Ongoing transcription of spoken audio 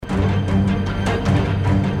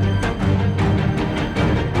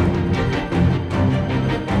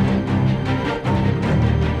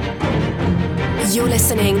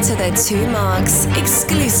listening to The Two Marks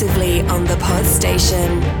exclusively on the Pod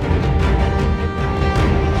Station.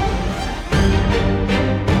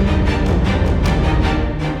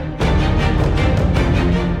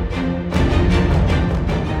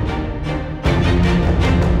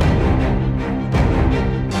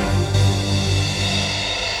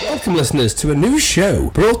 Welcome, listeners, to a new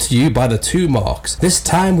show brought to you by The Two Marks. This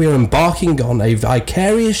time we are embarking on a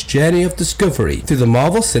vicarious journey of discovery through the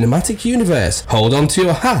Marvel Cinematic Universe. Hold on to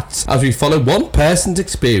your hats as we follow one person's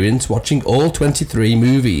experience watching all 23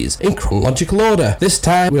 movies in chronological order. This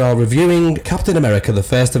time we are reviewing Captain America: The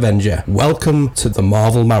First Avenger. Welcome to the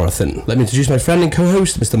Marvel Marathon. Let me introduce my friend and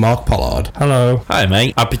co-host, Mr. Mark Pollard. Hello. Hi,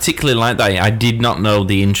 mate. I particularly like that. I did not know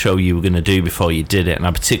the intro you were going to do before you did it, and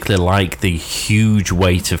I particularly like the huge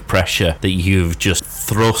weight of pressure that you've just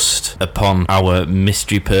thrust upon our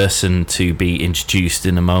mystery person to be introduced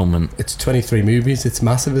in a moment. It's 23 movies. It's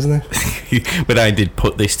massive, isn't it? When I did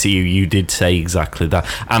put this to you, you did say exactly that.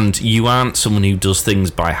 And you aren't someone who does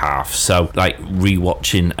things by half. So, like,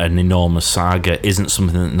 rewatching an enormous saga isn't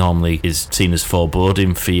something that normally is seen as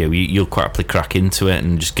foreboding for you. You'll quite happily crack into it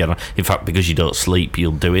and just get on. In fact, because you don't sleep,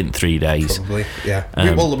 you'll do it in 3 days. Probably, yeah.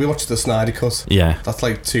 We watched the Snyder Cut. Yeah. That's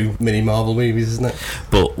like 2 mini Marvel movies, isn't it?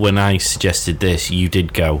 But when I suggested this, you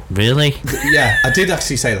did go, really? Yeah, I did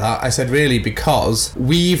actually say that. I said really because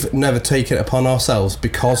we've never taken it upon ourselves,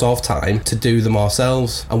 because of time, to do them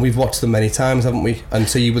ourselves. And we've watched them many times, haven't we? And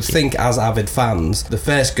so you would think, as avid fans, the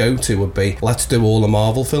first go-to would be, let's do all the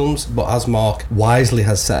Marvel films. But as Mark wisely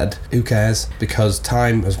has said, who cares? Because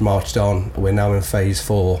time has marched on. We're now in phase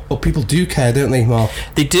 4. But people do care, don't they, Mark?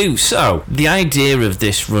 They do. So, the idea of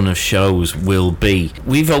this run of shows will be,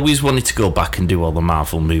 we've always wanted to go back and do all the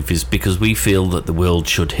Marvel movies because we feel that the world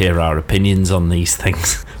should hear our opinions on these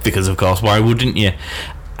things. Because, of course, why wouldn't you?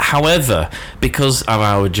 However, because of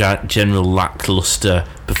our general lackluster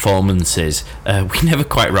performances, we never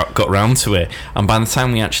quite got round to it. And by the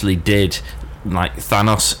time we actually did, like,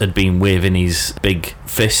 Thanos had been waving his big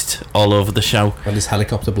fist all over the show. And his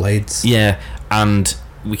helicopter blades. Yeah, and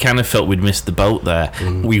we kind of felt we'd missed the boat there.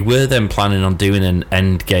 We were then planning on doing an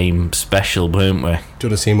Endgame special, weren't we? Do you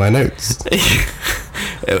want to see my notes?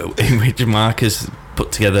 In which Marcus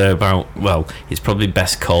put together about, well, it's probably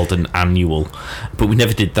best called an annual, but we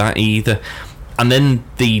never did that either. And then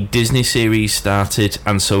the Disney series started,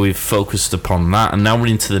 and so we've focused upon that, and now we're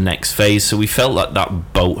into the next phase. So we felt like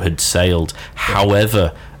that boat had sailed.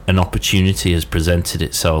 However, an opportunity has presented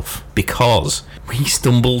itself because we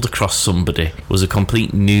stumbled across somebody who was a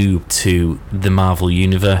complete noob to the Marvel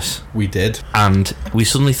universe. We did. And we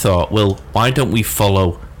suddenly thought, well, why don't we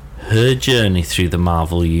follow her journey through the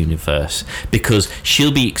Marvel universe? Because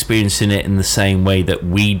she'll be experiencing it in the same way that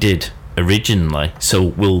we did originally. So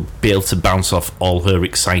we'll be able to bounce off all her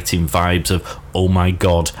exciting vibes of, oh my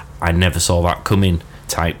god, I never saw that coming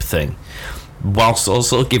type thing, whilst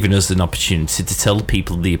also giving us an opportunity to tell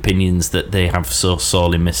people the opinions that they have so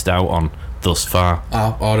sorely missed out on thus far.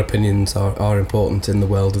 Our opinions are important in the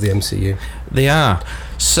world of the MCU. They are.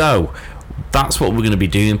 So that's what we're going to be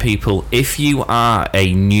doing, people. If you are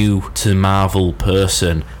a new to Marvel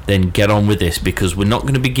person, then get on with this, because we're not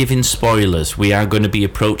going to be giving spoilers. We are going to be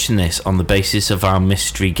approaching this on the basis of our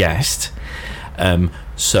mystery guest.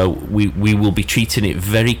 So we will be treating it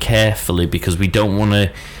very carefully, because we don't want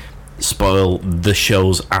to spoil the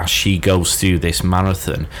shows as she goes through this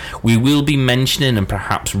marathon. We will be mentioning and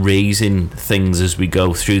perhaps raising things as we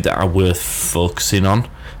go through that are worth focusing on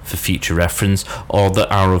for future reference, or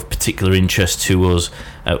that are of particular interest to us.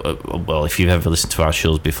 Well, if you've ever listened to our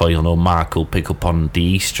shows before, you'll know Mark will pick up on the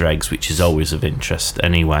Easter eggs, which is always of interest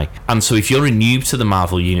anyway. And so if you're a noob to the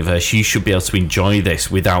Marvel universe, you should be able to enjoy this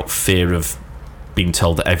without fear of being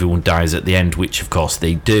told that everyone dies at the end, which of course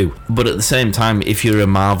they do. But at the same time, if you're a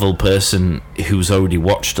Marvel person who's already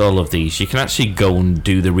watched all of these, you can actually go and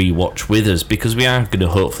do the rewatch with us, because we are going to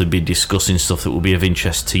hopefully be discussing stuff that will be of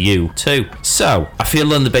interest to you too. So I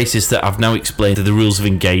feel on the basis that I've now explained the rules of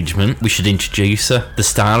engagement, we should introduce her, the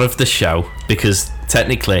star of the show, because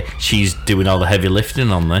technically she's doing all the heavy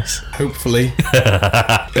lifting on this. Hopefully.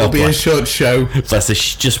 It'll be a short show. Bless her,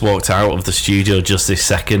 she just walked out of the studio just this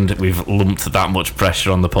second. We've lumped that much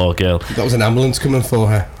pressure on the poor girl. That was an ambulance coming for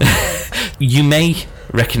her. You may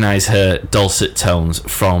recognise her dulcet tones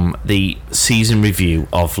from the season review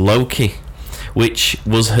of Loki, which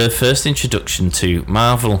was her first introduction to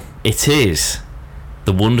Marvel. It is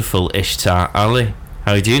the wonderful Ishtar Ali.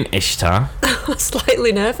 How are you doing, Ishtar? I was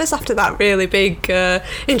slightly nervous after that really big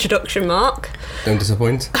introduction, Mark. Don't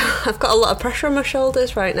disappoint. I've got a lot of pressure on my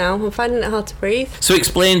shoulders right now. I'm finding it hard to breathe. So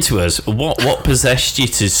explain to us, what possessed you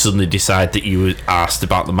to suddenly decide that you were asked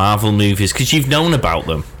about the Marvel movies? Because you've known about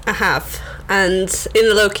them. I have. And in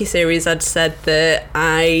the Loki series, I'd said that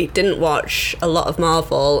I didn't watch a lot of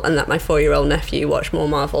Marvel and that my 4-year-old nephew watched more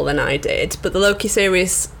Marvel than I did. But the Loki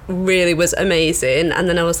series really was amazing. And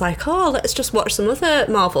then I was like, oh, let's just watch some other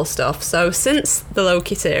Marvel stuff. So since the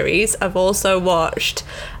Loki series, I've also watched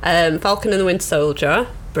Falcon and the Winter Soldier.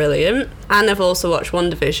 Brilliant. And I've also watched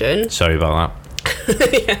WandaVision. Sorry about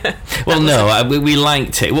that. Yeah. Well, no, we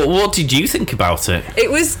liked it. What did you think about it?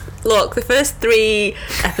 It was... Look, the first 3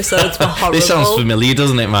 episodes were horrible. This sounds familiar,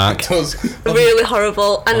 doesn't it, Mark? Really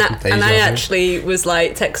horrible. And I actually was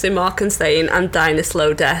like texting Mark and saying, I'm dying a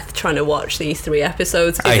slow death trying to watch these 3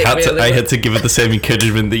 episodes. I had to give it the same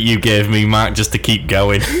encouragement that you gave me, Mark, just to keep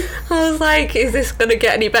going. I was like, is this going to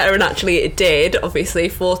get any better? And actually it did. Obviously,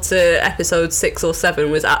 4 to episode 6 or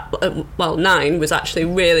 7 was 9 was actually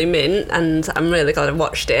really mint, and I'm really glad I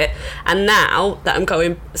watched it. And now that I'm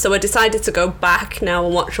going, so I decided to go back now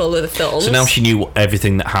and watch all of the films. So now she knew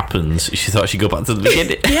everything that happens. She thought she'd go back to the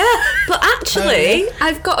beginning. Yeah, but actually,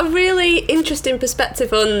 I've got a really interesting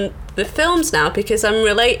perspective on the films now because I'm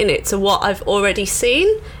relating it to what I've already seen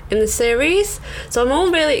in the series. So I'm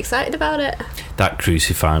all really excited about it. That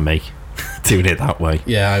crucify me. Doing it that way.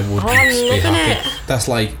 Yeah, I would I'm be loving happy. it. That's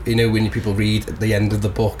like, you know, when people read at the end of the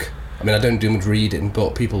book. I mean, I don't do much reading,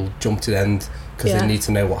 but people jump to the end because they need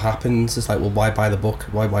to know what happens. It's like, well, why buy the book?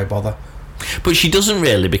 Why bother? But she doesn't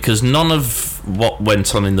really, because none of what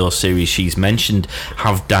went on in those series she's mentioned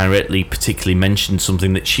have directly particularly mentioned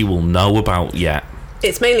something that she will know about yet.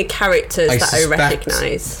 It's mainly characters that I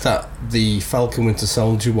recognise. That the Falcon Winter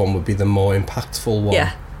Soldier one would be the more impactful one.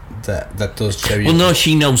 Yeah. That does show you. Well, no,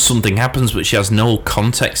 she knows something happens, but she has no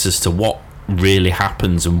context as to what really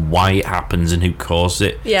happens and why it happens and who caused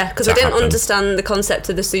it. Yeah, because I didn't understand the concept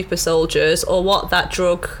of the super soldiers or what that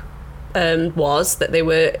drug was that they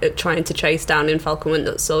were trying to chase down in Falcon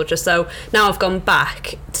Winter Soldier. So now I've gone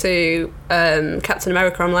back to Captain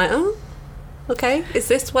America. I'm like, oh, okay, is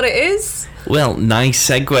this what it is? Well, nice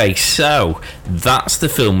segue. So that's the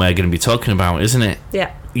film we're going to be talking about, isn't it?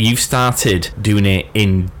 Yeah. You've started doing it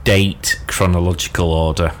in date chronological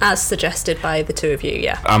order. As suggested by the 2 of you,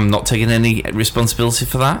 yeah. I'm not taking any responsibility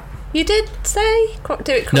for that. You did say do it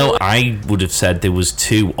chronological. No, I would have said there was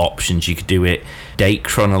 2 options. You could do it date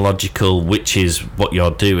chronological, which is what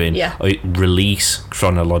you're doing, or release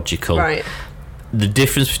chronological. Right. The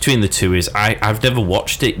difference between the 2 is I've never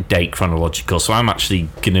watched it date chronological, so I'm actually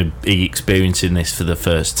going to be experiencing this for the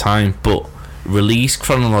first time. But release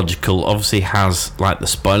chronological obviously has, like, the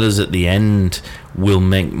spoilers at the end will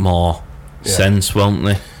make more sense, won't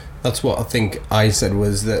they? That's what I think I said,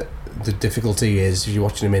 was that the difficulty is if you're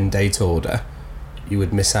watching them in date order, you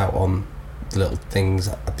would miss out on the little things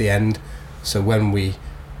at the end. So when we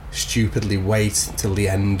stupidly wait until the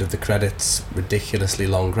end of the credits, ridiculously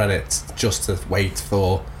long credits, just to wait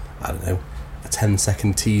for, I don't know, a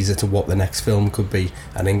 10-second teaser to what the next film could be,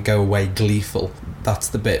 and then go away gleeful, that's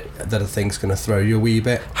the bit that I think's going to throw you a wee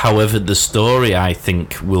bit. However, the story, I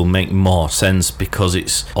think, will make more sense because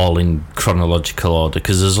it's all in chronological order,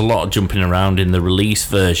 because there's a lot of jumping around in the release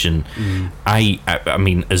version. I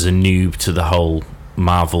mean, as a noob to the whole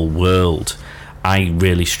Marvel world, I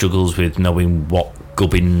really struggles with knowing what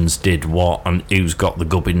gubbins did what and who's got the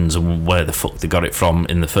gubbins and where the fuck they got it from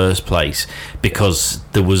in the first place, because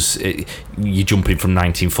there was you jumping from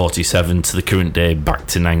 1947 to the current day, back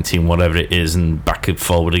to 19 whatever it is, and back and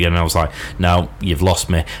forward again, and I was like, no, you've lost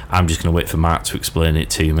me. I'm just going to wait for Mark to explain it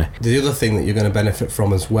to me. The other thing that you're going to benefit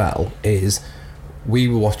from as well is we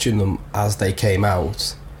were watching them as they came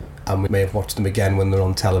out, and we may have watched them again when they're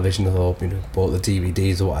on television or, you know, bought the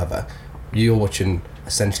DVDs or whatever. You're watching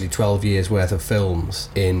essentially 12 years worth of films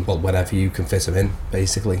in, well, whenever you can fit them in,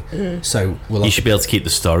 basically. So you should be able to keep the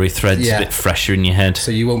story threads a bit fresher in your head, so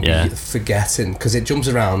you won't be forgetting, because it jumps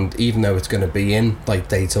around. Even though it's going to be in like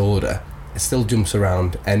date order, it still jumps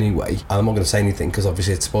around anyway. I'm not going to say anything because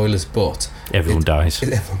obviously it's spoilers, but everyone dies.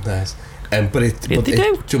 Everyone dies. They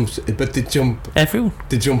jump. Everyone.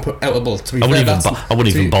 They jump out. Well, to be I fair,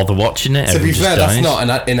 wouldn't even bother watching it. To be fair, that's dies. not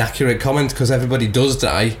an inaccurate comment, because everybody does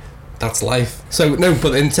die. That's life. So no,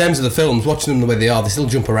 but in terms of the films, watching them the way they are, they still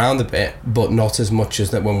jump around a bit, but not as much as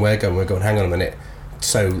that when we're going, hang on a minute.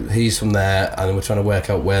 So he's from there, and we're trying to work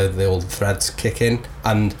out where all the threads kick in.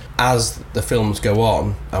 And as the films go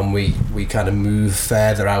on, and we kind of move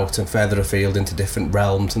further out and further afield into different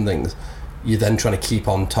realms and things, you're then trying to keep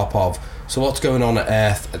on top of, so what's going on at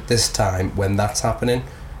Earth at this time when that's happening?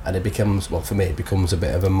 and it becomes, well, for me, it becomes a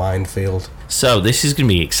bit of a minefield. So this is going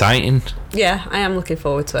to be exciting. Yeah, I am looking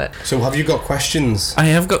forward to it. So have you got questions? I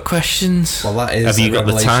have got questions. Well, that is. Have you got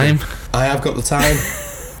the time? I have got the time.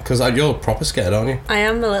 Because you're proper scared, aren't you? I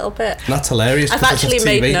am a little bit. And that's hilarious. I've actually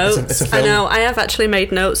made notes. It's a film. I know. I have actually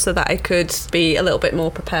made notes so that I could be a little bit more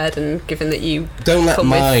prepared. And given that you don't let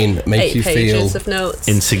mine make you feel 8 pages of notes,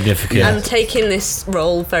 insignificant. I'm taking this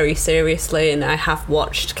role very seriously, and I have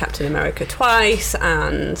watched Captain America twice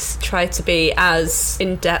and tried to be as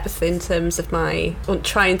in depth in terms of my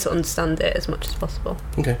trying to understand it as much as possible.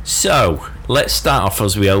 Okay. So let's start off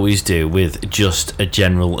as we always do with just a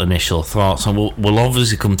general initial thoughts, and we'll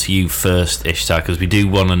obviously come to you first, Ishtar, because we do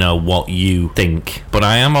want to know what you think. But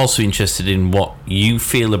I am also interested in what you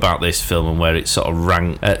feel about this film and where it's sort of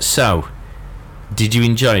ranked. So, did you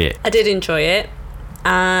enjoy it? I did enjoy it.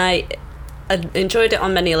 I enjoyed it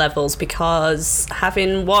on many levels because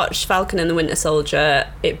having watched Falcon and the Winter Soldier,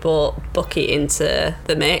 it brought Bucky into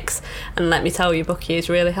the mix, and let me tell you, Bucky is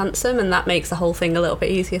really handsome, and that makes the whole thing a little bit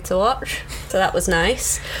easier to watch, so that was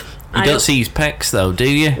nice. You don't see his pecs though, do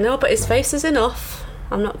you? No, but his face is enough.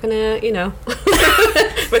 I'm not gonna,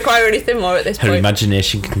 require anything more at this point. Her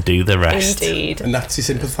imagination can do the rest. Indeed. A Nazi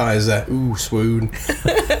sympathiser, ooh, swoon.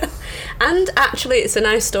 And actually, it's a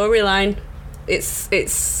nice storyline. It's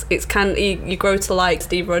kind of, you grow to like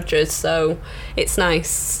Steve Rogers, so it's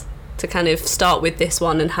nice to kind of start with this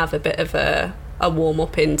one and have a bit of a warm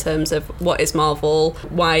up in terms of what is Marvel,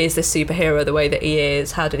 why is this superhero the way that he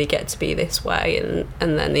is, how did he get to be this way,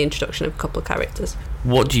 and then the introduction of a couple of characters.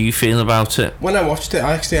 What do you feel about it? When I watched it,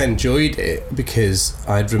 I actually enjoyed it because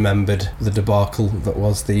I'd remembered the debacle that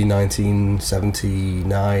was the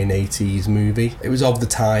 1979-80s movie. It was of the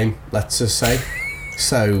time, let's just say.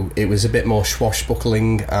 So it was a bit more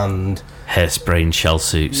swashbuckling and hairspray and shell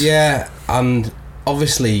suits. Yeah, and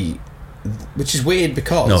obviously, which is weird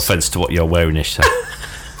because no offence to what you're wearing, Ishtar.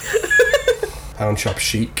 Pound shop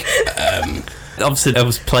chic. Obviously, I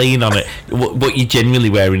was playing on it. What you're genuinely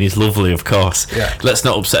wearing is lovely, of course. Yeah. Let's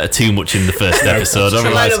not upset her too much in the first episode.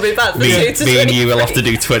 Otherwise, be back for me and you will have to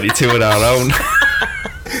do 22 on our own.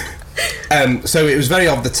 So it was very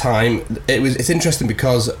of the time. It's interesting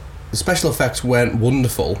because the special effects weren't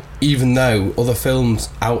wonderful, even though other films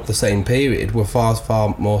out the same period were far,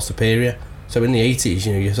 far more superior. So in the 80s,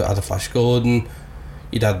 you sort of had a Flash Gordon,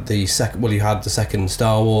 you'd had you had the second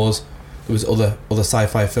Star Wars. There was other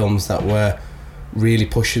sci-fi films that were really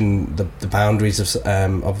pushing the boundaries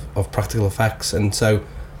of practical effects, and so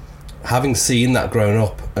having seen that growing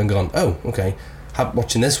up and gone, oh, okay,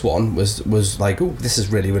 watching this one was like, oh, this is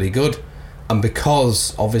really, really good. And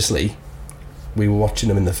because obviously we were watching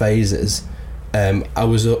them in the phases, I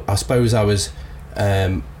suppose I was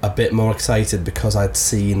a bit more excited because I'd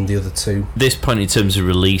seen the other two. This point in terms of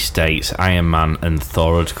release dates, Iron Man and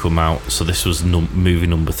Thor had come out, so this was movie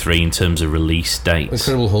number 3 in terms of release dates.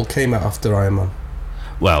 Incredible Hulk came out after Iron Man.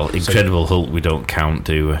 Well, Incredible Hulk we don't count,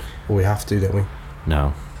 do we? Well, we have to, don't we?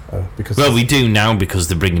 No. Oh, because we do now because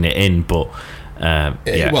they're bringing it in, but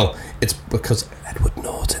yeah. Well, it's because Edward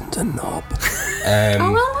Norton's a knob. I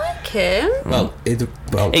like him. Well,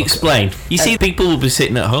 explain. You see, people will be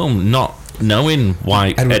sitting at home not knowing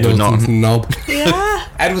why Edward Norton's a knob. Yeah.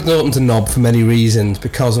 Edward Norton's a knob for many reasons,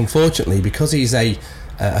 because unfortunately, because he's a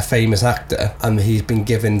famous actor and he's been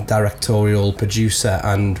given directorial, producer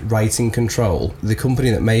and writing control, the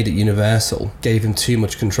company that made it, Universal, gave him too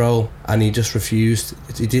much control and he just refused.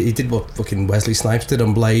 He did what fucking Wesley Snipes did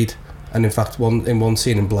on Blade, and in fact in one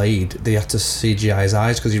scene in Blade they had to CGI his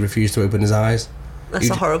eyes because he refused to open his eyes. That's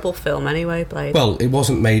a horrible film anyway, Blade. Well, it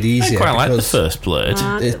wasn't made easier. I quite like the first Blade.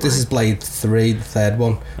 This is Blade 3, the third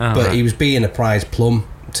one. But he was being a prize plum,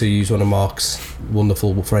 to use one of Mark's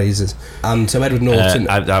wonderful phrases. And so Edward Norton...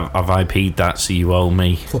 I've IP'd that, so you owe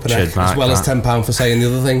me. As well as £10 for saying the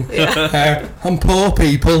other thing. Yeah. I'm poor,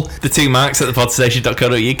 people. The 2 marks at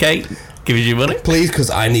thepodstation.co.uk. Give us your money. Please,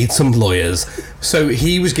 because I need some lawyers. So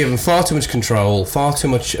he was given far too much control, far too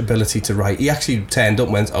much ability to write. He actually turned up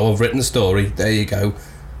and went, oh, I've written the story, there you go.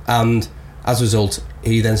 And as a result,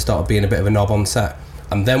 he then started being a bit of a knob on set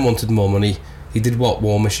and then wanted more money. He did what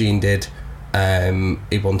War Machine did.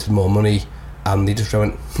 He wanted more money and he just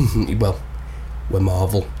went, well, we're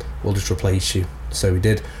Marvel, we'll just replace you. So he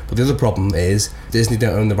did. But the other problem is Disney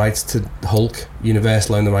don't own the rights to Hulk.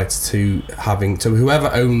 Universal own the rights to so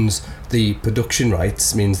whoever owns the production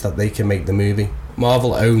rights means that they can make the movie.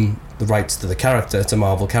 Marvel own the rights to the character, it's a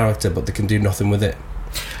Marvel character, but they can do nothing with it.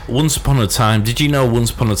 Once upon a time, did you know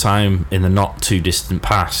once upon a time in the not too distant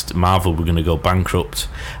past, Marvel were going to go bankrupt,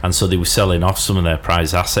 and so they were selling off some of their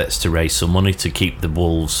prized assets to raise some money to keep the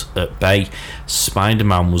wolves at bay.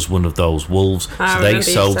 Spider-Man was one of those wolves, so they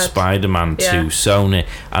sold Spider-Man to Sony,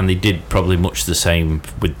 and they did probably much the same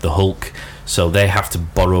with the Hulk. So they have to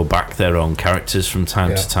borrow back their own characters from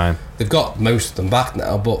time to time. They've got most of them back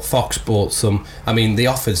now, but Fox bought some. I mean, they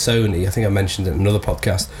offered Sony, I think I mentioned it in another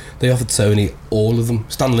podcast, they offered Sony all of them.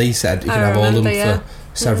 Stan Lee said you can have all of them for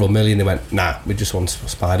several million. They went, nah, we just want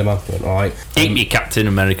Spider-Man. We went, all right. Keep your Captain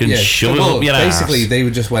America and shove it up your ass. Basically, they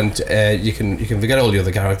just went, you can forget all the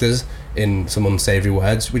other characters in some unsavoury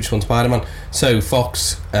words. We just want Spider-Man. So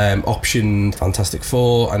Fox optioned Fantastic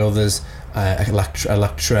Four and others.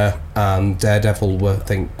 Elektra and Daredevil went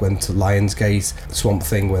to Lionsgate. Swamp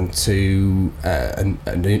Thing went to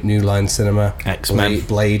a New Line Cinema. X-Men.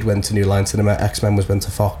 Blade went to New Line Cinema. X-Men went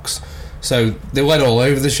to Fox. So they went all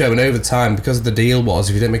over the show, and over time, because the deal was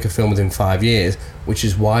if you didn't make a film within 5 years, which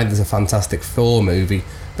is why there's a Fantastic Four movie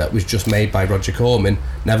that was just made by Roger Corman,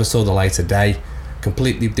 never saw the light of day.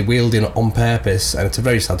 Completely, they wheeled in on purpose, and it's a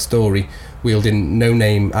very sad story, wheeled in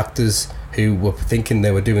no-name actors who were thinking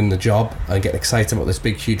they were doing the job and getting excited about this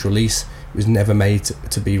big huge release. It was never made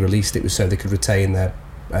to be released. It was so they could retain their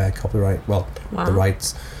copyright, the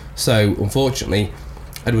rights. So unfortunately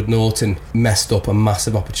Edward Norton messed up a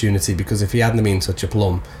massive opportunity, because if he hadn't been such a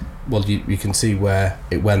plum, well, you can see where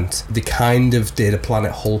it went. They kind of did a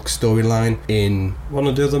Planet Hulk storyline in one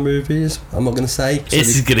of the other movies. I'm not going to say.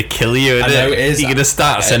 This is going to kill you, isn't it? I know it is. You're going to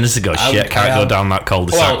start a sentence and go, shit, can't go down that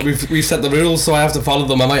cul-de-sac. Well, we've set the rules, so I have to follow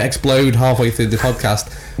them. I might explode halfway through the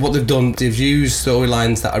podcast. What they've done, they've used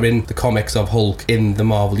storylines that are in the comics of Hulk in the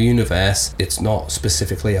Marvel Universe. It's not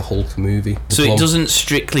specifically a Hulk movie. So it doesn't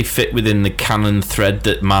strictly fit within the canon thread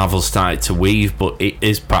that Marvel started to weave, but it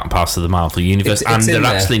is part and parcel of the Marvel Universe, and they're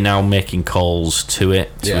actually now making calls to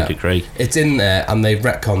it to a degree. It's in there, and they've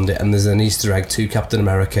retconned it, and there's an Easter egg to Captain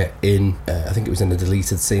America in, I think it was in a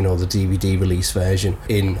deleted scene or the DVD release version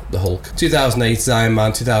in the Hulk. 2008 is Iron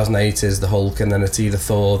Man, 2008 is the Hulk, and then it's either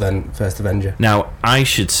Thor, then First Avenger. Now, I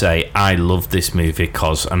should say I love this movie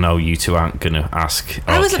because I know you two aren't going to ask.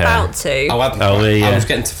 I was about to. I was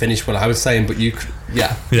getting to finish what I was saying, but you...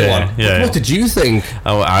 Go on. What did you think?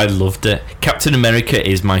 Oh, I loved it. Captain America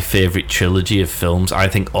is my favourite trilogy of films. I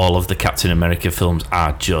think all of the Captain America films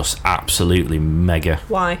are just absolutely mega.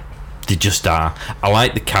 Why? They just are. I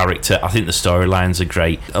like the character. I think the storylines are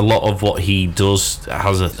great. A lot of what he does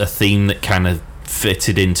has a theme that kind of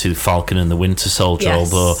fitted into Falcon and the Winter Soldier,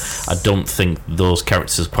 although I don't think those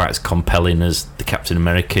characters are quite as compelling as the Captain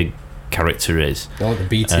America character is. They're like the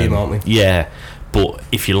B team, aren't they? Yeah, but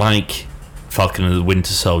if you like Falcon and the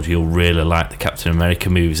Winter Soldier, you'll really like the Captain America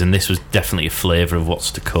movies, and this was definitely a flavour of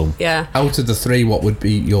what's to come. Yeah. Out of the three, what would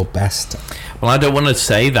be your best? Well, I don't want to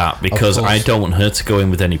say that because I don't want her to go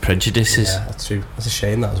in with any prejudices. Yeah, that's true. That's a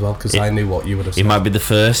shame, that as well, because I knew what you would have said. It might be the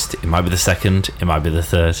first, it might be the second, it might be the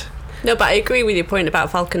third. No, but I agree with your point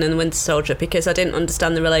about Falcon and the Winter Soldier, because I didn't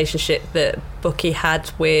understand the relationship that Bucky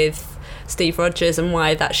had with Steve Rogers and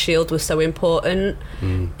why that shield was so important.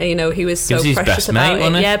 You know, he was so his precious best about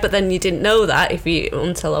mate, it. Yeah, but then you didn't know that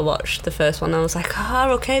until I watched the first one. I was like,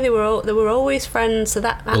 okay, they were always friends, so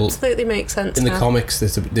that absolutely makes sense. In the comics,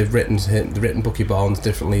 they've written Bucky Barnes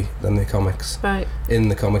differently than the comics. Right. In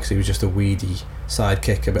the comics, he was just a weedy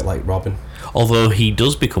sidekick, a bit like Robin. Although he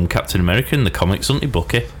does become Captain America in the comics, doesn't he,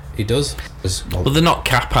 Bucky? He does. But they're not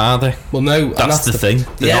Cap, are they? Well, no. That's the thing.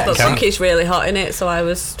 Yeah, but Bucky's really hot in it, so I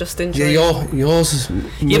was just enjoying it. Yours is...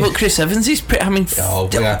 Yeah, but Chris Evans is pretty... I mean,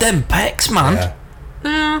 them pecs, man.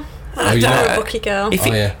 Yeah. I'm a Bucky girl.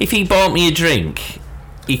 If he bought me a drink,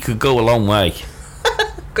 he could go a long way.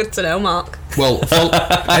 Good to know, Mark. Well,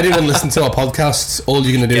 anyone listen to our podcasts, all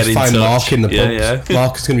you're going to do is find Mark in the pubs. Yeah.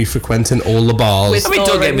 Mark is going to be frequenting all the bars.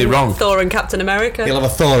 Don't get me wrong. Thor and Captain America. He'll have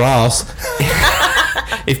a Thor arse.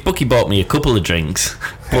 If Bucky bought me a couple of drinks.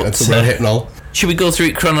 That's a hypnol. Should we go through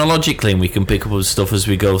it chronologically and we can pick up stuff as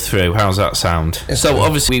we go through? How's that sound? So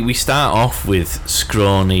obviously we start off with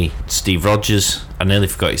scrawny Steve Rogers. I nearly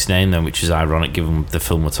forgot his name then, which is ironic given the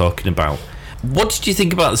film we're talking about. What did you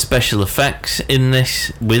think about the special effects in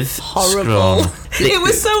this with horrible? Scrawn? It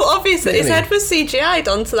was so obvious that his head was CGI'd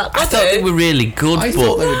onto that body. I thought they were really good, I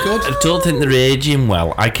don't think they're aging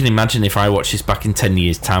well. I can imagine if I watch this back in 10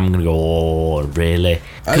 years' time, I'm going to go, oh, really?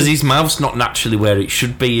 Because his mouth's not naturally where it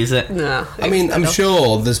should be, is it? No. I mean, I'm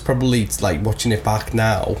sure there's probably, like, watching it back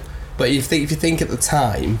now, but if you think at the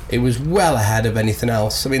time, it was well ahead of anything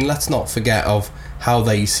else. I mean, let's not forget of how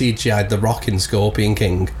they CGI'd The Rock in Scorpion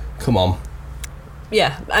King. Come on.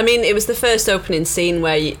 Yeah, I mean, it was the first opening scene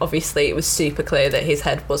where obviously it was super clear that his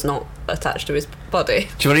head was not attached to his body.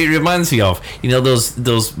 Do you know what it reminds me of? You know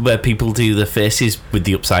those where people do the faces with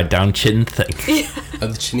the upside down chin thing? Yeah.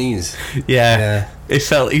 The Chinese. Yeah. He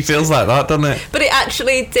feels like that, doesn't it? But it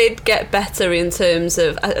actually did get better in terms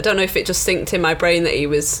of, I don't know if it just synced in my brain that he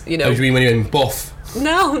was, you know... Oh, do you mean when he went buff?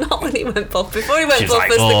 No, not when he went buff. Before he went She's buff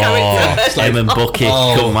like, as the character. It's like, and Bucky,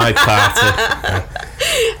 come my party.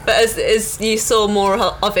 But as you saw more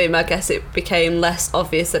of him, I guess it became less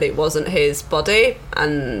obvious that it wasn't his body,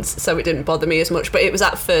 and so it didn't bother me as much. But it was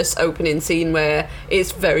that first opening scene where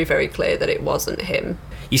it's very, very clear that it wasn't him.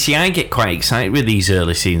 You see, I get quite excited with these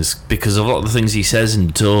early scenes because a lot of the things he says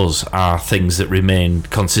and does are things that remain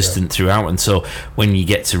consistent throughout. And so when you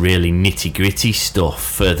get to really nitty-gritty stuff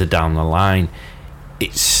further down the line,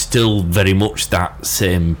 it's still very much that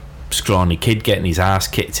same scrawny kid getting his ass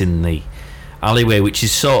kicked in the alleyway, which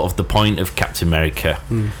is sort of the point of Captain America.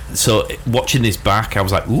 So watching this back, I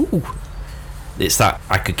was like, ooh, it's that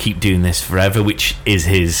I could keep doing this forever, which is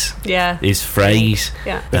his phrase.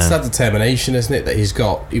 Yeah. It's that determination, isn't it, that he's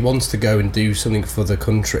got. He wants to go and do something for the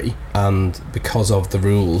country, and because of the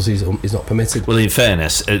rules, he's not permitted. Well, in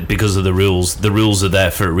fairness, because of the rules are there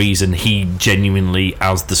for a reason. He genuinely,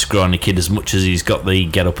 as the scrawny kid, as much as he's got the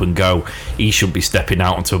get up and go, he should be stepping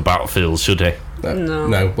out onto a battlefield, should he?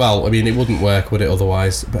 No. Well, I mean, it wouldn't work, would it,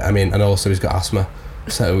 otherwise? But I mean, and also he's got asthma,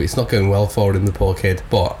 so it's not going well for him, the poor kid.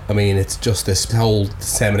 But I mean, it's just this whole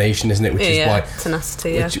determination, isn't it? Which is why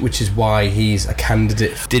tenacity. Which is why he's a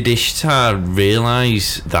candidate. Did Ishtar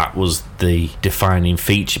realise that was the defining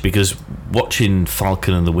feature? Because watching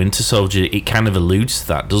Falcon and the Winter Soldier, it kind of alludes to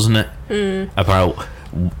that, doesn't it? About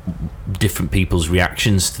different people's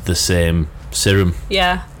reactions to the same serum.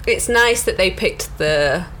 Yeah, it's nice that they picked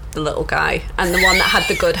the little guy and the one that had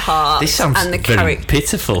the good heart. This sounds and the very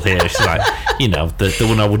pitiful here. It's like, you know, the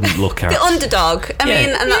one I wouldn't look at. The underdog. I mean,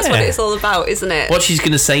 and that's what it's all about, isn't it? What she's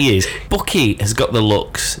going to say is, Bucky has got the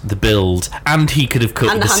looks, the build, and he could have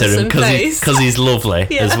cut the serum because he's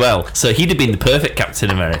lovely as well. So he'd have been the perfect Captain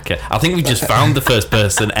America. I think we just found the first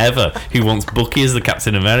person ever who wants Bucky as the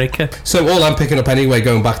Captain America. So all I'm picking up anyway,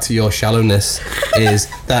 going back to your shallowness,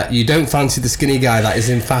 is that you don't fancy the skinny guy that is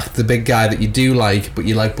in fact the big guy that you do like, but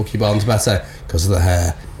you like Bucky Barnes better because of the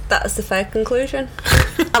hair. That's the fair conclusion.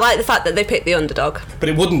 I like the fact that they picked the underdog. But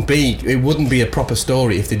it wouldn't be a proper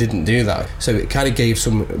story if they didn't do that. So it kind of gave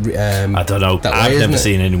some. I don't know. I've never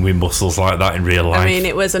seen anyone with muscles like that in real life. I mean,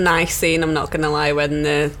 it was a nice scene. I'm not going to lie. When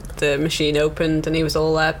the machine opened and he was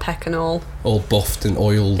all peck and all buffed and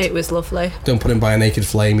oiled. It was lovely. Don't put him by a naked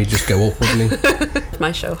flame. He'd just go up, wouldn't he?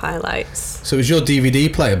 My show highlights. So is your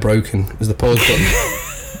DVD player broken? Is the pause button?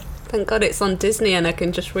 Thank God it's on Disney and I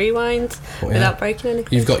can just rewind without breaking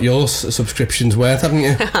anything. You've got your subscriptions worth, haven't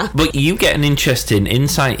you? But you get an interesting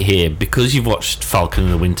insight here because you've watched Falcon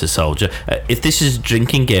and the Winter Soldier. If this is a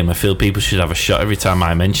drinking game, I feel people should have a shot every time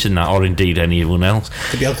I mention that, or indeed anyone else.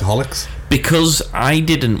 Could be alcoholics. Because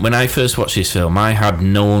when I first watched this film, I had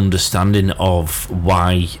no understanding of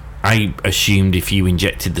why. I assumed if you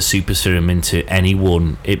injected the super serum into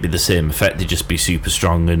anyone, it'd be the same effect. They'd just be super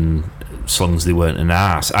strong and as long as they weren't an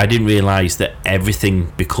arse. I didn't realise that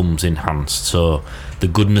everything becomes enhanced. So the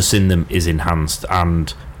goodness in them is enhanced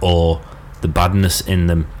or the badness in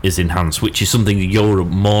them is enhanced, which is something that you're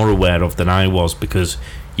more aware of than I was because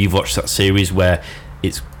you've watched that series where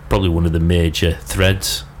it's probably one of the major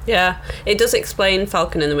threads. Yeah, it does explain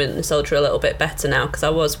Falcon and the Winter Soldier a little bit better now because I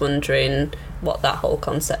was wondering what that whole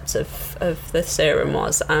concept of the serum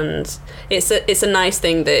was, and it's a nice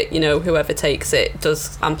thing that, you know, whoever takes it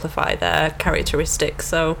does amplify their characteristics,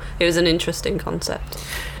 so it was an interesting concept.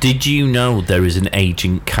 Did you know there is an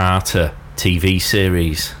Agent Carter TV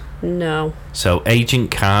series? No. So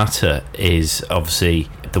Agent Carter is obviously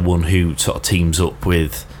the one who sort of teams up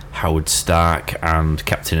with Howard Stark and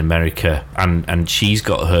Captain America, and she's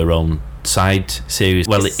got her own side series.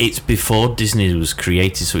 Well, it's before Disney was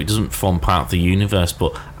created, so it doesn't form part of the universe,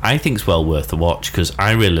 but I think it's well worth a watch because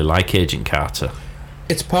I really like Agent Carter.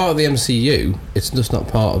 It's part of the MCU, it's just not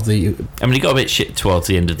part of the... I mean, it got a bit shit towards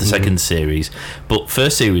the end of the second series, but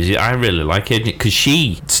first series, I really like Agent, because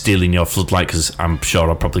stealing your floodlight, because I'm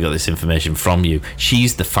sure I probably got this information from you,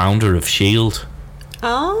 she's the founder of S.H.I.E.L.D.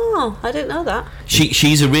 Oh, I didn't know that.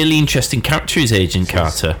 She's a really interesting character, is Agent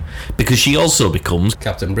Carter, because she also becomes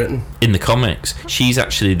Captain Britain in the comics. She's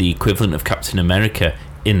actually the equivalent of Captain America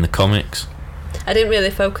in the comics. I didn't really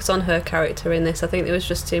focus on her character in this. I think there was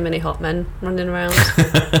just too many hot men running around.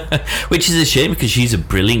 Which is a shame because she's a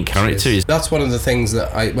brilliant character. That's one of the things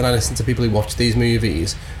that when I listen to people who watch these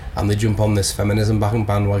movies and they jump on this feminism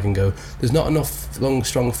bandwagon, go, there's not enough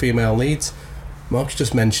strong female leads. Mark's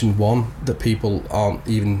just mentioned one that people aren't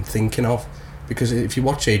even thinking of, because if you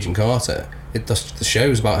watch Agent Carter, the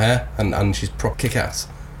show's about her, and she's kick-ass.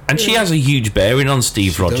 And she has a huge bearing on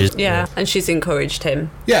Steve Rogers. Yeah, and she's encouraged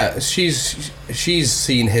him. Yeah, she's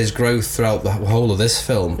seen his growth throughout the whole of this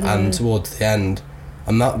film, and towards the end,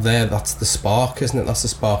 and that's the spark, isn't it? That's the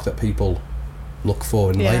spark that people look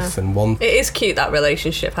for in life and want. It is cute, that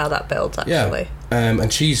relationship, how that builds, actually. Yeah,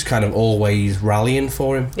 and she's kind of always rallying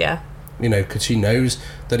for him. Yeah. You know, because she knows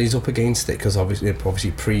that he's up against it, because obviously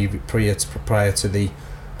prior to the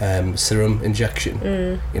serum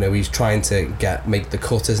injection, you know, he's trying to make the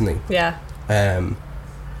cut, isn't he? Yeah. And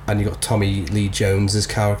you got Tommy Lee Jones's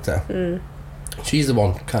character. She's the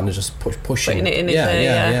one kind of just pushing, putting it in his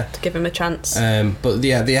ear, to give him a chance. But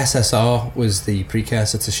yeah, the SSR was the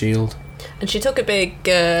precursor to SHIELD. And she took a big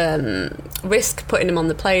risk putting him on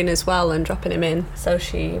the plane as well and dropping him in. So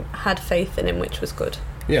she had faith in him, which was good.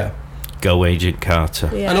 Yeah. Go Agent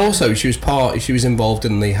Carter. Yeah. And also she was involved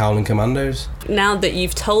in the Howling Commandos. Now that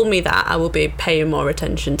you've told me that, I will be paying more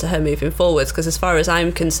attention to her moving forwards, because as far as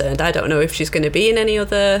I'm concerned, I don't know if she's going to be in any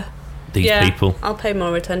other... These people. I'll pay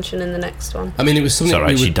more attention in the next one. I mean, it was something... It's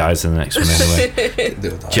alright, she dies in the next one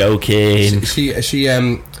anyway. Joking.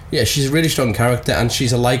 She's a really strong character, and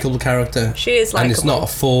she's a likeable character. She is likeable. And it's not a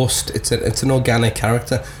forced, it's an organic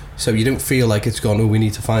character. So you don't feel like it's gone, we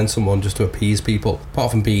need to find someone just to appease people.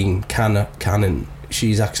 Apart from being canon,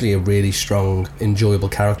 she's actually a really strong, enjoyable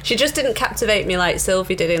character. She just didn't captivate me like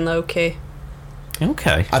Sylvie did in Loki.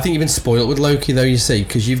 Okay. I think you've been spoiled with Loki, though, you see,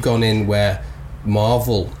 because you've gone in where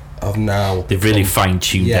Marvel have now... They've really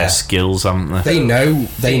fine-tuned their skills, haven't they?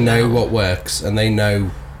 They know what works, and they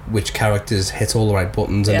know which characters hit all the right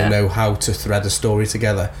buttons, and they know how to thread a story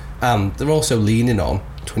together. And they're also leaning on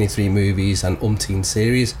 23 movies and umpteen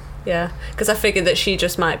series. Yeah, because I figured that she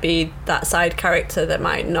just might be that side character that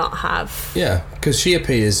might not have... Yeah, because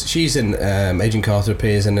she's in... Agent Carter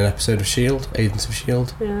appears in an episode of SHIELD, Agents of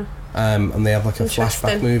SHIELD. Yeah. And they have like a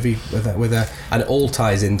flashback movie with her, and it all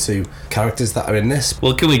ties into characters that are in this.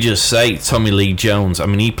 Well, can we just say Tommy Lee Jones, I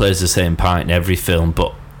mean, he plays the same part in every film,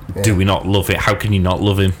 but do we not love it? How can you not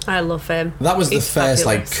love him? I love him. That was He's the first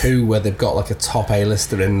fabulous. coup where they've got like a top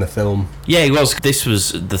A-lister in the film. Yeah, he was. This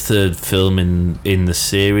was the third film in the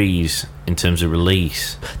series in terms of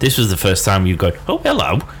release. This was the first time you go, oh,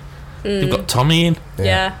 hello, you've got Tommy in.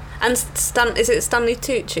 Yeah. And is it Stanley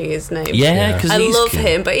Tucci, his name? Yeah, because I love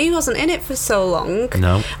him, but he wasn't in it for so long.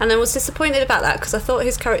 No. And I was disappointed about that, because I thought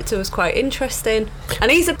his character was quite interesting.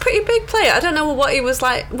 And he's a pretty big player. I don't know what he was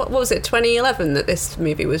like. What was it, 2011 that this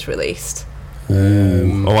movie was released?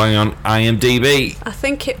 Hang on, IMDb. I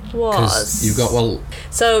think it was. You've got,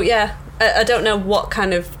 So, yeah, I don't know what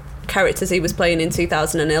kind of characters he was playing in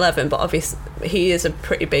 2011, but obviously he is a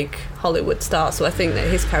pretty big Hollywood star, so I think that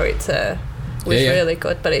his character... was really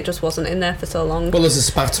good, but it just wasn't in there for so long. Well, there's a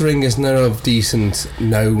spattering, isn't there, of decent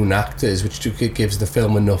known actors, which gives the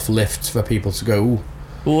film enough lift for people to go, ooh.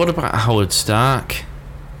 Well, what about Howard Stark?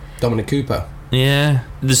 Dominic Cooper. Yeah.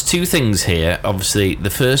 There's two things here. Obviously,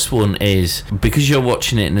 the first one is, because you're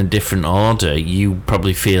watching it in a different order, you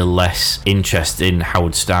probably feel less interest in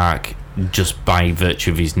Howard Stark just by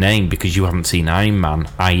virtue of his name, because you haven't seen Iron Man,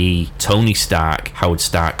 i.e. Tony Stark, Howard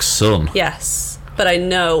Stark's son. Yes. But I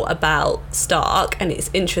know about Stark, and it's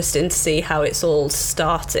interesting to see how it's all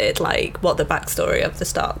started, like what the backstory of the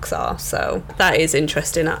Starks are. So that is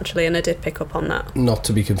interesting, actually, and I did pick up on that. Not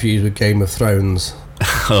to be confused with Game of Thrones.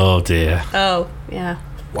 Oh, dear. Oh, yeah.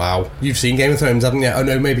 Wow. You've seen Game of Thrones, haven't you? Oh,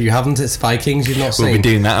 no, maybe you haven't. It's Vikings you've not seen. We'll be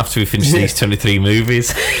doing that after we finish these 23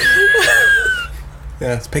 movies. Yeah,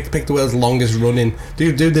 let's pick the world's longest running.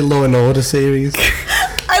 Do the Law and Order series.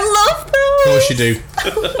 I love those! Of course you do.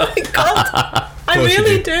 Oh, my God. I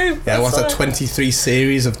really do. Yeah, what's that, 23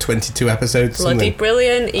 series of 22 episodes? Bloody something?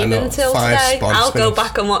 brilliant, even until today. I'll go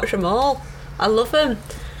back and watch them all. I love them.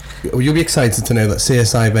 You'll be excited to know that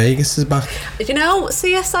CSI Vegas is back. You know,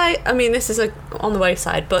 CSI, I mean, this is on the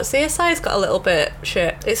wayside, but CSI's got a little bit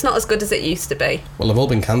shit. It's not as good as it used to be. Well, they've all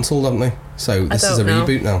been cancelled, haven't they? So this is a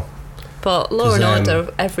reboot now. But Law and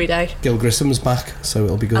Order every day. Gil Grissom's back, so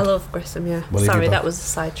it'll be good. I love Grissom, yeah. Well, sorry, that was a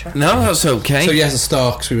sidetrack. No, that's okay. So yes, the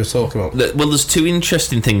Starks we were talking about. Well, there's two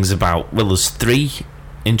interesting things about... Well, there's three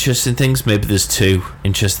interesting things. Maybe there's two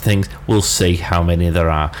interesting things. We'll see how many there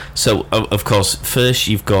are. So, of course, first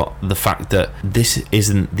you've got the fact that this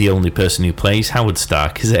isn't the only person who plays Howard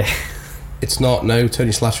Stark, is it? It's not, no.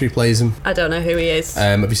 Tony Slattery plays him. I don't know who he is.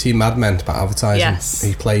 Have you seen Mad Men about advertising? Yes.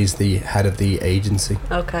 He plays the head of the agency.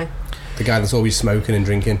 Okay. The guy that's always smoking and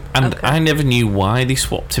drinking. And I never knew why they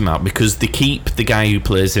swapped him out, because they keep the guy who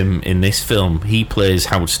plays him in this film. He plays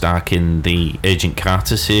Howard Stark in the Agent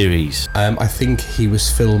Carter series. I think he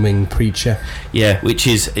was filming Preacher. Yeah, which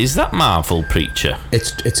is that Marvel Preacher?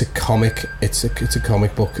 It's a comic. It's a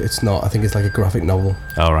comic book. It's not. I think it's like a graphic novel.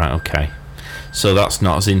 All right, okay. So that's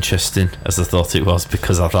not as interesting as I thought it was,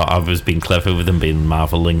 because I thought I was being clever with them being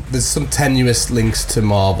Marvel linked. There's some tenuous links to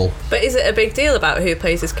Marvel. But is it a big deal about who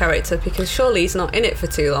plays his character? Because surely he's not in it for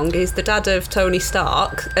too long. He's the dad of Tony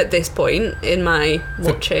Stark at this point in my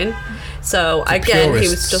watching. So again, he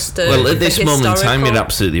was just a well, at this moment in time, you're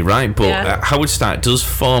absolutely right. But Yeah. Howard Stark does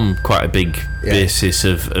form quite a big basis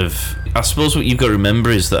of. I suppose what you've got to remember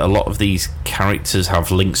is that a lot of these characters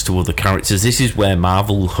have links to other characters. This is where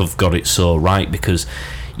Marvel have got it so right, because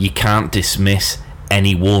you can't dismiss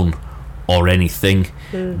anyone or anything,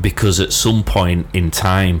 because at some point in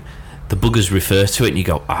time the buggers refer to it and you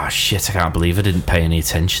go, ah, shit, I can't believe I didn't pay any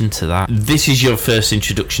attention to that. This is your first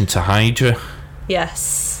introduction to Hydra.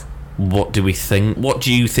 Yes. What do we think? What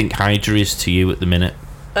do you think Hydra is to you at the minute?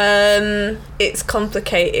 It's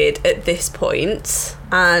complicated at this point,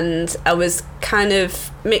 and I was kind of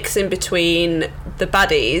mixing between the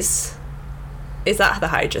baddies, is that the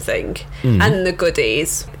Hydra thing, and the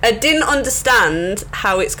goodies. I didn't understand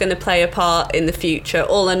how it's going to play a part in the future.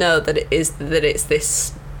 All I know that it's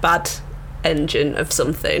this bad engine of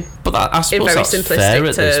something. But I suppose that's fair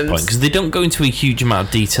at this point, because they don't go into a huge amount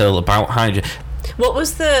of detail about Hydra. What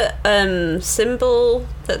was the symbol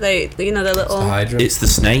that they, the little... It's the Hydra. It's the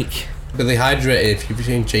snake. But the Hydra, if you've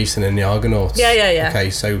seen Jason and the Argonauts. Yeah. Okay,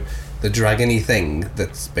 so the dragony thing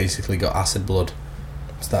that's basically got acid blood.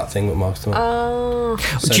 It's that thing that Mark's talking about. Oh.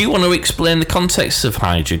 So, do you want to explain the context of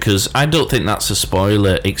Hydra? Because I don't think that's a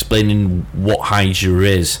spoiler, explaining what Hydra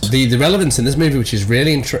is. The relevance in this movie, which is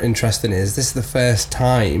really interesting, is this is the first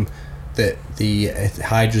time that the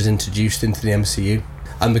Hydra is introduced into the MCU.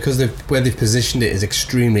 And because where they've positioned it is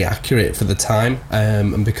extremely accurate for the time,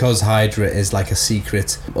 and because Hydra is like a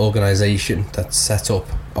secret organisation that's set up,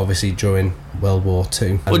 obviously, during World War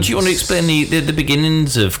II. Well, do you want to explain the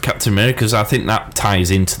beginnings of Captain America? Because I think that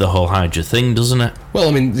ties into the whole Hydra thing, doesn't it? Well,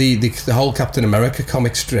 I mean, the whole Captain America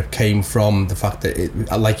comic strip came from the fact that,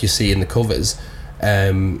 it, like you see in the covers,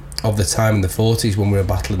 of the time in the 40s when we were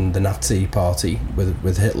battling the Nazi party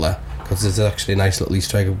with Hitler, because there's actually a nice little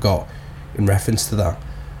Easter egg I've got in reference to that,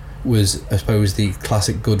 was, I suppose, the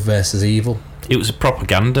classic good versus evil. It was a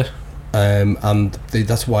propaganda. And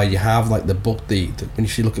that's why you have like the book, when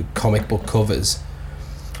you look at comic book covers,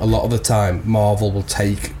 a lot of the time Marvel will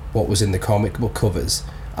take what was in the comic book covers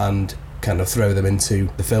and kind of throw them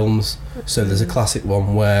into the films. So there's a classic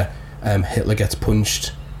one where Hitler gets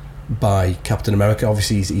punched by Captain America.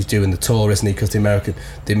 Obviously he's doing the tour, isn't he, because the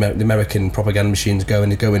American propaganda machine's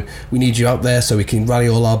going, we need you out there so we can rally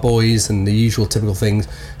all our boys, and the usual typical things.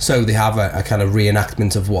 So they have a kind of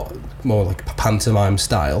reenactment of what, more like pantomime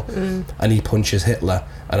style, and he punches Hitler,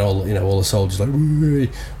 and all the soldiers like, wee.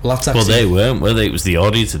 Well, that's actually, well, they weren't, were they? It was the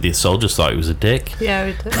audience. The soldiers thought he was a dick. Yeah,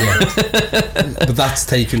 we did. But that's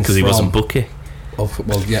taken because he wasn't Bucky. Oh,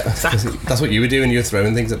 well, yeah, exactly. That's what you were doing. You were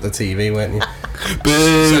throwing things at the TV, weren't you?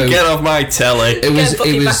 Boo! So, get off my telly. It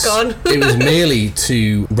was merely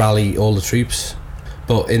to rally all the troops,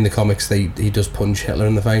 but in the comics, he does punch Hitler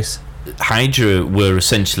in the face. Hydra were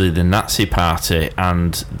essentially the Nazi party,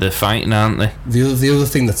 and they're fighting, aren't they? The other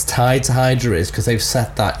thing that's tied to Hydra is because they've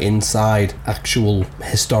set that inside actual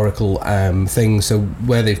historical things. So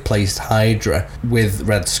where they've placed Hydra with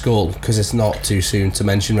Red Skull, because it's not too soon to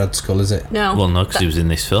mention Red Skull, is it? No. Well, no, because he was in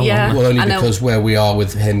this film. Yeah. Well, only because where we are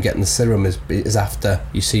with him getting the serum is after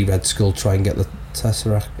you see Red Skull try and get the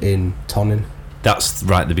Tesseract in Tonnin. That's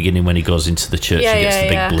right at the beginning when he goes into the church and gets the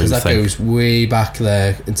big blue thing. Because that goes way back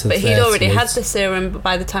there into the 30s. But he'd already had the serum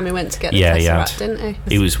by the time he went to get the Tesseract, didn't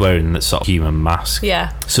he? He was wearing that sort of human mask.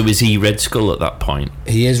 Yeah. So is he Red Skull at that point?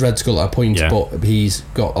 He is Red Skull at a point, but he's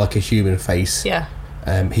got like a human face. Yeah.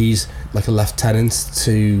 He's like a lieutenant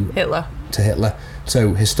to Hitler.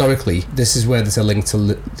 So historically, this is where there's a link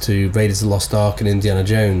to Raiders of the Lost Ark and Indiana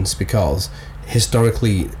Jones, because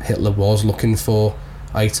historically Hitler was looking for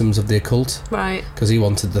items of the occult, right? Because he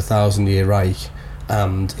wanted the 1,000-year Reich,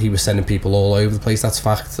 and he was sending people all over the place. That's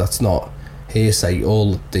fact. That's not hearsay.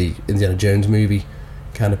 All the Indiana Jones movie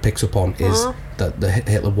kind of picks up on is that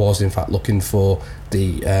Hitler was in fact looking for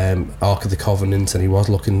the Ark of the Covenant, and he was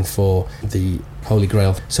looking for the Holy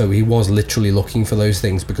Grail. So he was literally looking for those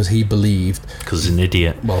things because he believed. Because he's an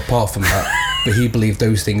idiot. Well, apart from that, but he believed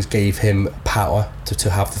those things gave him power to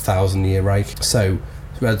have the 1,000-year Reich. So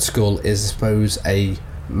Red Skull is, I suppose, a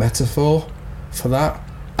metaphor for that,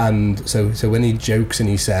 And so when he jokes and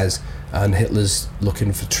he says, and Hitler's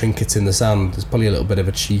looking for trinkets in the sand, there's probably a little bit of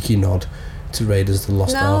a cheeky nod to Raiders of the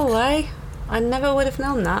Lost Ark. No way. I never would have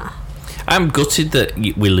known that. I'm gutted that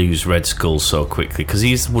we lose Red Skull so quickly, because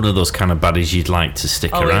he's one of those kind of baddies you'd like to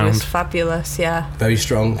stick around. He was fabulous, yeah. Very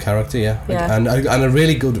strong character, yeah. Yeah. And a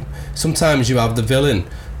really good... Sometimes you have the villain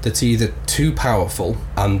that's either too powerful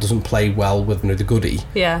and doesn't play well with the goodie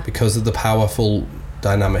because of the powerful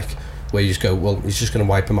dynamic, where you just go, well, he's just going to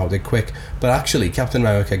wipe him out dead quick. But actually, Captain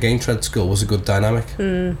America against Red Skull was a good dynamic.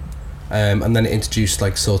 And then it introduced,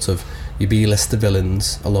 like, sort of your B-list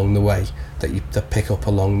villains along the way that pick up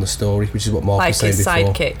along the story, which is what Mark was saying before. Like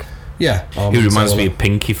his sidekick. Yeah. He reminds me of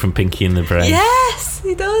Pinky from Pinky and the Brain. Yes,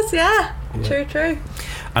 he does, yeah. True.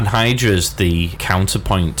 And Hydra's the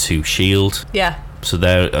counterpoint to S.H.I.E.L.D. Yeah. So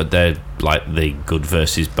they're like the good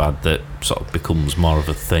versus bad that sort of becomes more of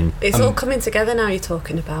a thing. It's all coming together now you're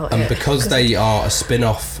talking about and it. Because they are a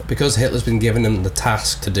spin-off, because Hitler's been given them the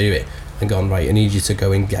task to do it and gone, right, I need you to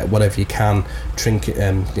go and get whatever you can,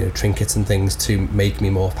 trinkets and things to make me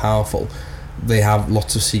more powerful. They have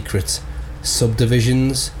lots of secret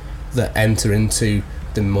subdivisions that enter into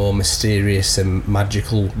the more mysterious and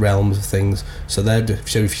magical realms of things. So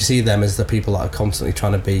if you see them as the people that are constantly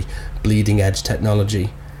trying to be bleeding edge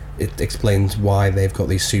technology, it explains why they've got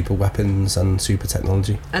these super weapons and super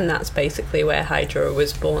technology. And that's basically where Hydra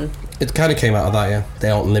was born. It kind of came out of that, yeah. They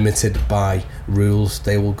aren't limited by rules.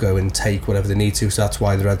 They will go and take whatever they need to. So that's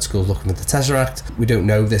why the Red Skull's looking for the Tesseract. We don't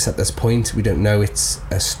know this at this point. We don't know it's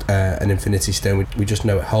an Infinity Stone. We just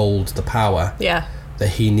know it holds the power that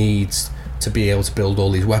he needs to be able to build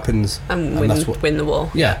all these weapons. And win the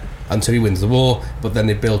war. Yeah. Until he wins the war, but then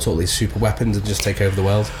they built all these super weapons and just take over the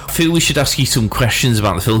world. I feel we should ask you some questions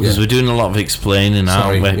about the film, because we're doing a lot of explaining,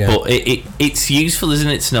 aren't we? Yeah. But it's useful, isn't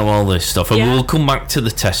it, to know all this stuff? And we'll come back to the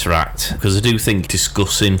Tesseract, because I do think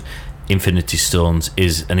discussing Infinity Stones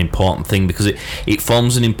is an important thing, because it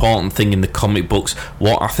forms an important thing in the comic books.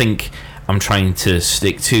 What I think I'm trying to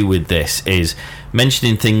stick to with this is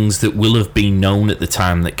mentioning things that will have been known at the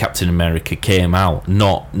time that Captain America came out,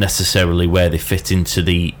 not necessarily where they fit into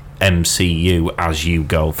the MCU as you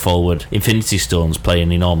go forward. Infinity Stones play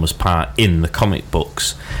an enormous part in the comic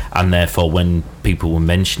books, and therefore when people were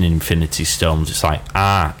mentioning Infinity Stones, it's like,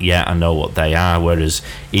 yeah, I know what they are, whereas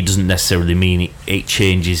it doesn't necessarily mean it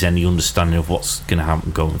changes any understanding of what's going to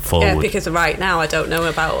happen going forward. Yeah, because right now I don't know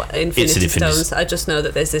about Infinity Stones. I just know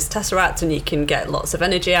that there's this Tesseract and you can get lots of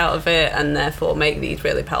energy out of it and therefore make these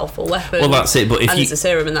really powerful weapons. Well, that's it, but if there's a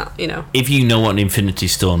serum and that, if you know what an Infinity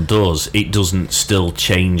Stone does, it doesn't still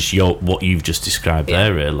change what you've just described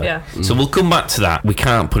there, really. Yeah. So we'll come back to that. We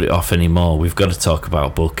can't put it off anymore. We've got to talk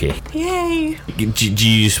about Bucky. Yay! Do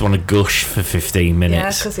you just want to gush for 15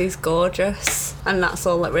 minutes? Yeah, because he's gorgeous, and that's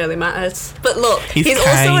all that really matters. But look, he's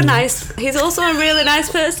kind. also a really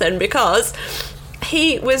nice person, because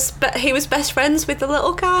he was best friends with the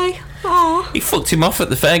little guy. Aww. He fucked him off at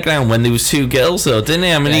the fairground when there was two girls, though, didn't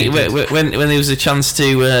he? I mean, when there was a chance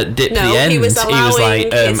to dip the end, he was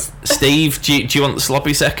like, Steve, do you want the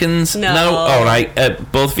sloppy seconds? No? All right,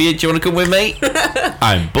 both of you, do you want to come with me?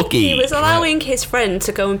 I'm Bucky. He was allowing his friend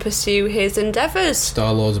to go and pursue his endeavours.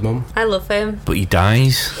 Star-Lord's mum. I love him. But he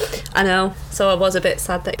dies. I know, so I was a bit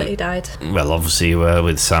sad that he died. Well, obviously you were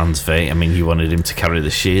with Sans fate. I mean, you wanted him to carry the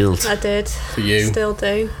shield. I did. For you. Still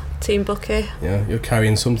do. Team Bucky. Yeah, you're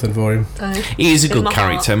carrying something for him. He is a good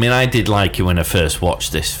character. I mean, I did like him when I first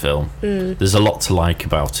watched this film. There's a lot to like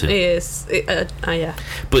about it. He is. Yeah.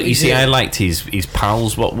 But you see, I liked his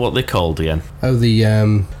pals. What they called again? Oh, the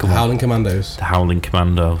Howling Commandos. The Howling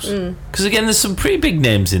Commandos. Because again, there's some pretty big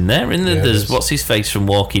names in there. There's what's his face from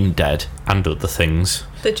Walking Dead and other things.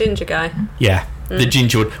 The ginger guy. Yeah, the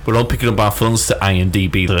ginger one. We're all picking up our phones to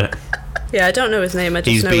IMDb it. Yeah, I don't know his name. I just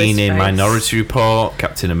He's know been his in face. Minority Report,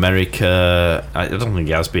 Captain America. I don't think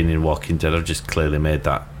he has been in Walking Dead. I've just clearly made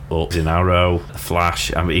that up. He's in Arrow,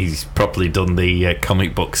 Flash. I mean, he's probably done the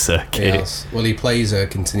comic book circuit. Yes. Well, he plays a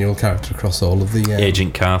continual character across all of the...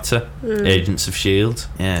 Agent Carter, Agents of S.H.I.E.L.D.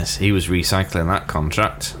 Yes, he was recycling that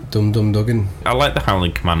contract. Dum Duggan. I like the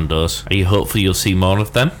Howling Commandos. Are you hopeful you'll see more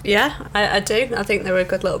of them? Yeah, I do. I think they're a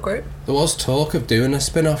good little group. There was talk of doing a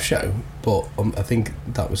spin-off show, but I think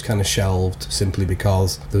that was kind of shelved simply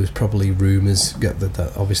because there was probably rumours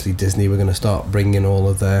that obviously Disney were going to start bringing all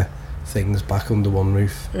of their things back under one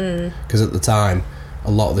roof. Because at the time,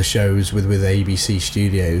 a lot of the shows with ABC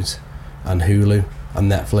Studios and Hulu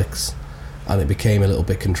and Netflix, and it became a little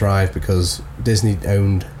bit contrived because Disney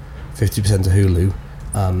owned 50% of Hulu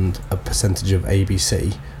and a percentage of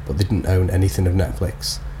ABC, but they didn't own anything of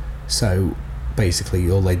Netflix. So basically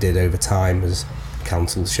all they did over time was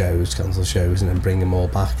cancel shows, and then bring them all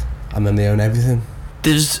back, and then they own everything.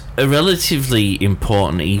 There's a relatively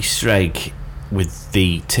important Easter egg with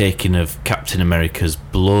the taking of Captain America's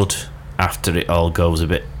blood after it all goes a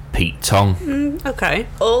bit Pete Tong. Okay.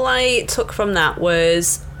 All I took from that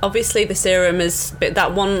was obviously the serum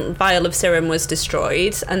that one vial of serum was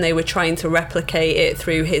destroyed, and they were trying to replicate it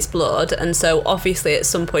through his blood, and so obviously at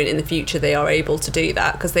some point in the future they are able to do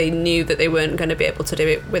that because they knew that they weren't going to be able to do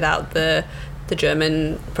it without the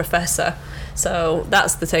German professor. So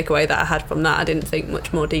that's the takeaway that I had from that. I didn't think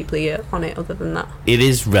much more deeply on it other than that. It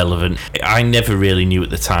is relevant. I never really knew at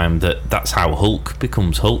the time that that's how Hulk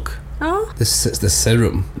becomes Hulk. Oh. The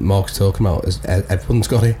serum Mark's talking about is everyone's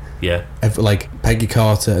got it. Yeah. Like Peggy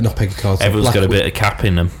Carter, not Peggy Carter. Everyone's got a bit of cap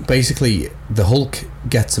in them. Basically, the Hulk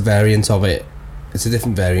gets a variant of it. It's a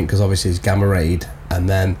different variant because obviously it's gamma rayed, and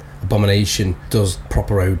then Abomination does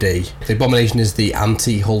proper OD. The Abomination is the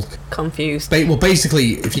anti-Hulk. Confused. Well,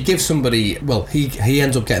 basically, if you give somebody... Well, he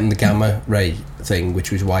ends up getting the gamma ray thing,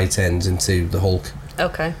 which is why it turns into the Hulk.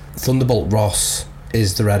 Okay. Thunderbolt Ross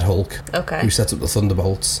is the Red Hulk, okay, who sets up the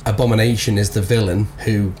Thunderbolts. Abomination is the villain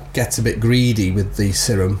who gets a bit greedy with the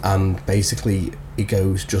serum, and basically he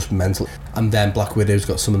goes just mental. And then Black Widow's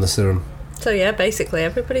got some of the serum. So yeah, basically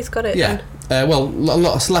everybody's got it. Yeah. Well,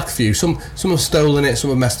 a select few. Some have stolen it. Some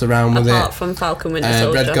have messed around with it. Apart from Falcon Winter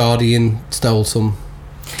Soldier. Red Guardian stole some.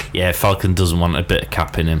 Yeah, Falcon doesn't want a bit of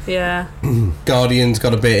cap in him. Yeah. Guardian's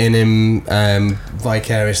got a bit in him.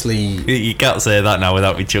 Vicariously. You can't say that now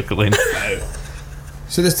without me chuckling.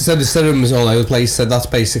 So the serum is all over the place. So that's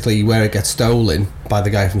basically where it gets stolen by the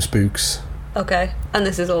guy from Spooks. Okay, and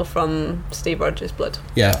this is all from Steve Rogers' blood.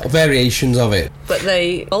 Yeah, variations of it. But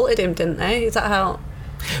they altered him, didn't they? Is that how?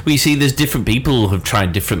 Well, you see, there's different people who have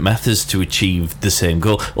tried different methods to achieve the same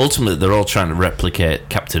goal. Ultimately, they're all trying to replicate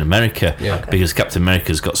Captain America, because Captain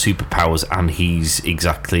America's got superpowers, and he's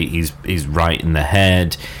right in the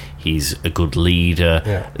head. He's a good leader.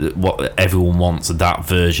 Yeah. What everyone wants, that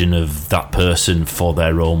version of that person for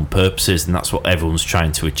their own purposes, and that's what everyone's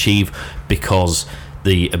trying to achieve, because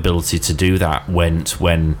the ability to do that went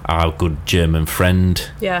when our good German friend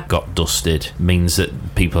got dusted. Means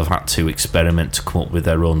that people have had to experiment to come up with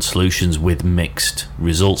their own solutions with mixed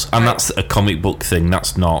results, and that's a comic book thing.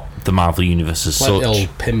 That's not the Marvel Universe as like such. The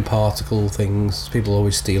old Pym particle things. People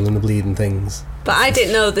always stealing the bleeding things. But I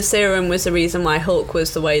didn't know the serum was the reason why Hulk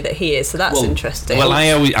was the way that he is, so that's interesting. Well,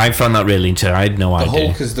 I found that really interesting. I had no idea. The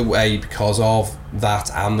Hulk is the way because of that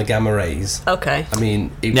and the gamma rays. Okay. I mean...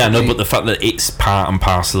 but the fact that it's part and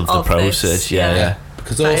parcel of the process, this, yeah.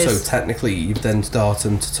 Because also, technically, you've then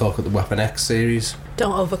starting to talk about the Weapon X series.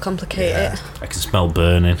 Don't overcomplicate it. I can smell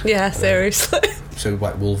burning. Yeah, seriously. So,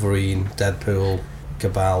 like Wolverine, Deadpool,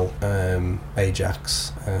 Cabal,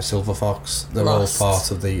 Ajax, Silver Fox, they're Lost. all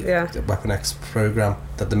part of the Weapon X program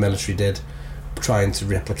that the military did, trying to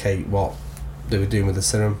replicate what they were doing with the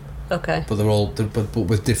serum. Okay. But but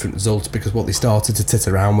with different results, because what they started to tit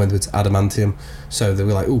around with was adamantium. So they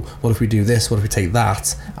were like, "Oh, what if we do this? What if we take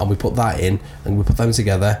that and we put that in and we put them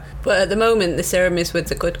together?" But at the moment, the serum is with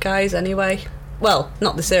the good guys anyway. Well,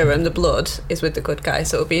 not the serum, the blood is with the good guys.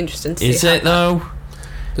 So it'll be interesting to see. Is it though?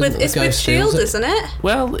 It's with Shield, isn't it?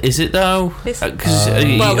 Well, is it though? Because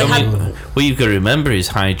what you've got to remember is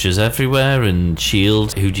Hydra's everywhere, and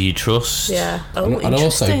Shield. Who do you trust? Yeah. Oh, and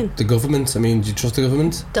also the government. I mean, do you trust the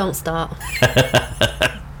government? Don't start.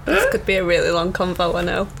 This could be a really long convo, I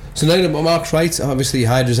know. So no, but Mark's right. Obviously,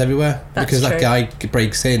 Hydra's everywhere. That's because true. That guy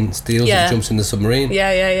breaks in, steals it, jumps in the submarine.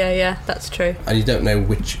 Yeah. That's true. And you don't know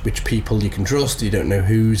which people you can trust. You don't know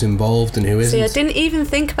who's involved and who isn't. See, I didn't even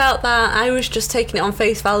think about that. I was just taking it on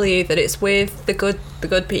face value that it's with the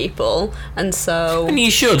good people, and so. And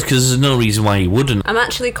you should, because there's no reason why you wouldn't. I'm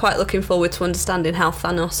actually quite looking forward to understanding how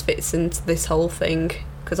Thanos fits into this whole thing,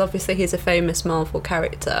 because obviously he's a famous Marvel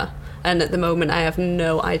character. And at the moment, I have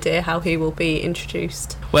no idea how he will be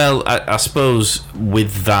introduced. Well, I suppose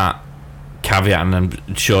with that caveat, and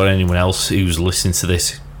I'm sure anyone else who's listening to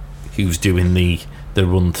this, who's doing the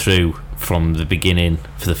run through from the beginning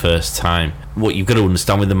for the first time, what you've got to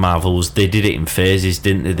understand with the Marvels, they did it in phases,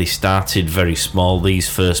 didn't they? They started very small. These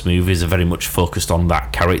first movies are very much focused on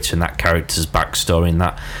that character and that character's backstory and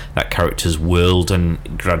that character's world,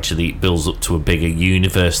 and gradually it builds up to a bigger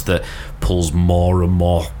universe that pulls more and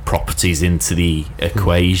more properties into the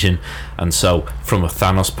equation. And so from a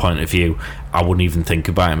Thanos point of view, I wouldn't even think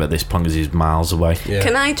about him at this point because he's miles away. Yeah.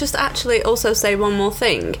 Can I just actually also say one more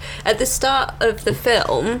thing? At the start of the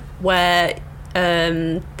film, where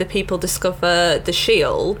the people discover the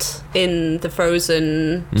shield in the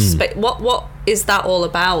frozen space, what is that all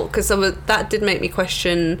about? Because that did make me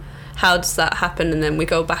question how does that happen? And then we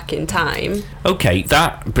go back in time. Okay,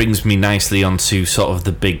 that brings me nicely onto sort of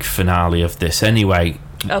the big finale of this anyway.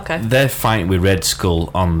 Okay. They're fighting with Red Skull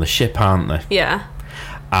on the ship, aren't they? Yeah.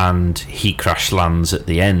 And he crash lands at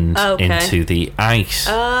the end into the ice.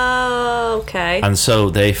 Oh, okay. And so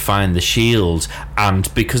they find the shield,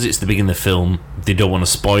 and because it's the beginning of the film, they don't want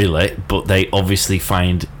to spoil it, but they obviously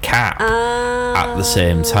find Cap at the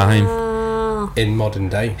same time. In modern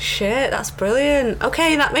day. Shit, that's brilliant.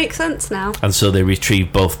 Okay, that makes sense now. And so they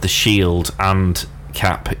retrieve both the shield and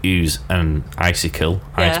Cap, who's an icicle,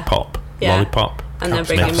 ice pop, lollipop. And then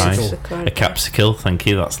bring him into the current. A capsicle, thank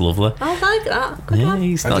you, that's lovely. I like that. Good one.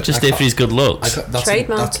 He's not just there for his good looks.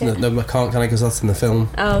 Trademark it. No, I can't, can I? Because that's in the film.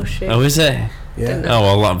 Oh, shit. Oh, is it? Yeah.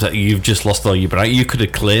 Oh, well, you've just lost all your brain. You could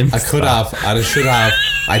have claimed I could have, and I should have.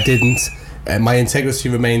 I didn't. My integrity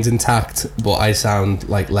remains intact, but I sound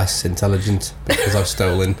like less intelligent because I've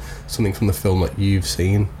stolen something from the film that you've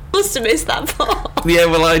seen. Must have missed that part. Yeah,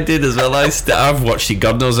 well, I did as well. I've watched it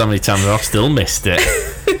God knows how many times, and I've still missed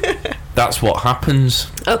it. That's what happens.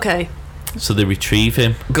 Okay. So they retrieve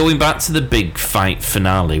him. Going back to the big fight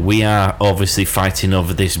finale, we are obviously fighting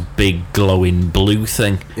over this big glowing blue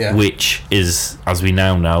thing, which is, as we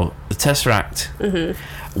now know, the Tesseract,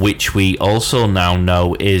 which we also now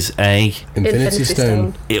know is a Infinity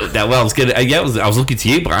Stone. I was looking to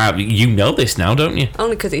you, but you know this now, don't you?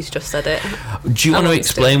 Only because he's just said it. Do you want to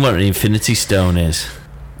explain what an Infinity Stone is?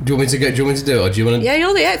 Do you want me to do it, or do you want to? Yeah,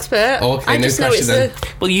 you're the expert. Oh, okay, I no just know pressure it's then.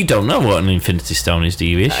 Well, you don't know what an Infinity Stone is, do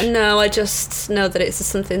you, Ish? No, I just know that it's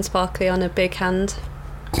something sparkly on a big hand.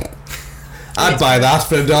 I'd buy that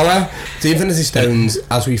for $1. The Infinity Stones,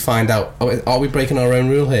 as we find out, are we breaking our own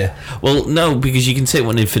rule here? Well, no, because you can say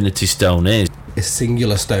what an Infinity Stone is. A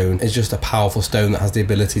singular stone is just a powerful stone that has the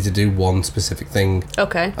ability to do one specific thing.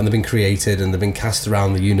 Okay. And they've been created and they've been cast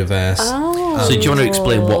around the universe. Oh. So do you want to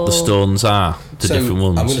explain what the stones are, the different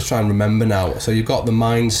ones? I'm going to try and remember now. So you've got the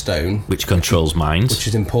Mind Stone, which controls minds, which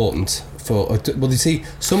is important for. Well, you see,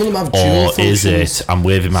 some of them have dual functions. Or is it? I'm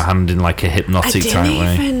waving my hand in like a hypnotic type way.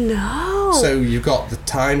 I didn't even know. So you've got the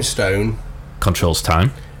Time Stone, controls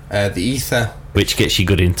time. The Ether, which gets you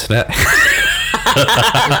good internet.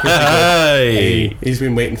 Hey. He's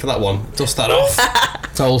been waiting for that one. Dust that off.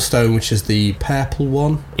 Soul Stone, which is the purple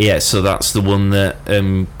one. Yeah, so that's the one that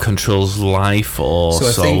controls life or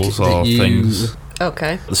souls or things.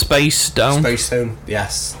 Okay. The Space Stone. Space Stone,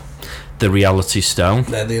 yes. The Reality Stone.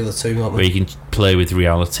 They're the other two, aren't they? Where you can play with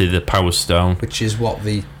reality. The Power Stone. Which is what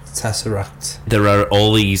the Tesseract. There are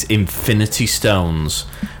all these Infinity Stones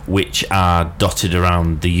which are dotted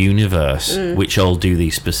around the universe, which all do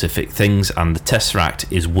these specific things, and the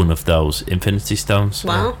Tesseract is one of those Infinity Stones.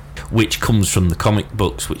 Wow. Which comes from the comic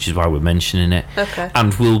books, which is why we're mentioning it. Okay.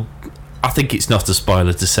 And I think it's not a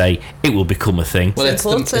spoiler to say it will become a thing. Well, it's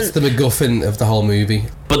the MacGuffin of the whole movie.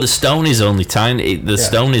 But the stone is only tiny. The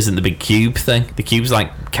stone isn't the big cube thing. The cube's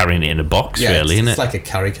like carrying it in a box, really, isn't it? It's like a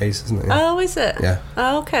carry case, isn't it? Oh, is it? Yeah.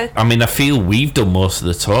 Oh, okay. I mean, I feel we've done most of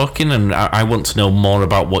the talking, and I want to know more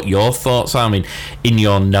about what your thoughts are. I mean, in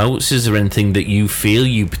your notes, is there anything that you feel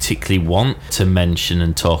you particularly want to mention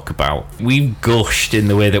and talk about? We've gushed in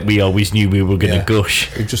the way that we always knew we were going to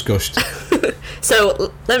gush. We've just gushed.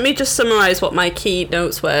 So let me just summarise what my key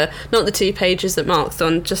notes were. Not the 2 pages that Mark's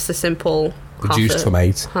done, just the simple reduced from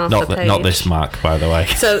 8. Not this Mark, by the way.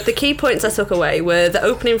 So the key points I took away were the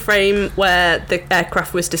opening frame where the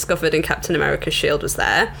aircraft was discovered and Captain America's shield was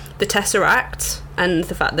there, the Tesseract, and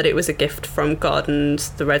the fact that it was a gift from God and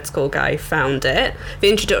the Red Skull guy found it,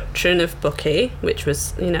 the introduction of Bucky, which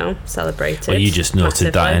was, celebrated. Well, you just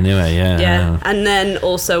noted that anyway, yeah. And then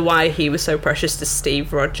also why he was so precious to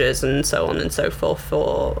Steve Rogers and so on and so forth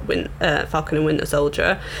for Falcon and Winter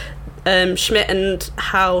Soldier. Schmidt and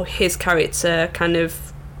how his character kind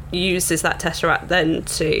of uses that Tesseract then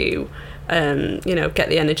to get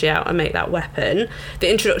the energy out and make that weapon. The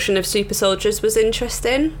introduction of super soldiers was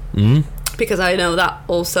interesting because I know that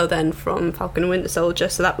also then from Falcon and Winter Soldier,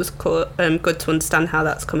 so that was good to understand how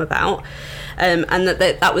that's come about, and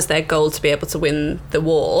that was their goal, to be able to win the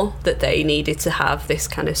war, that they needed to have this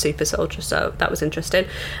kind of super soldier, so that was interesting.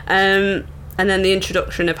 And then the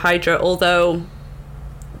introduction of Hydra, although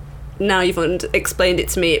now you've explained it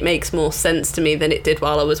to me, it makes more sense to me than it did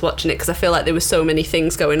while I was watching it, because I feel like there were so many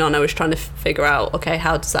things going on. I was trying to figure out, okay,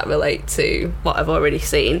 how does that relate to what I've already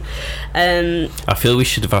seen? I feel we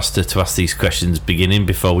should have asked her to ask these questions beginning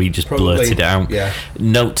before we just blurted it out. Yeah.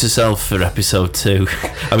 Note to self for episode 2.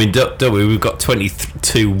 I mean, don't worry, we've got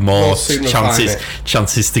 22 more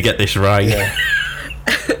chances to get this right. Yeah.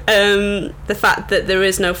 The fact that there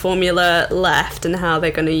is no formula left and how they're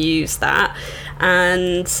going to use that,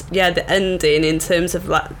 And yeah, the ending in terms of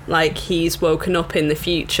like he's woken up in the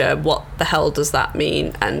future, what the hell does that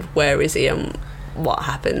mean, and where is he and what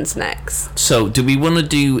happens next? So do we want to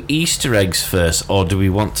do Easter eggs first, or do we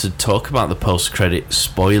want to talk about the post-credit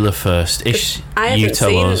spoiler first? Ish, I you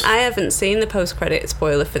tell us. haven't seen the post-credit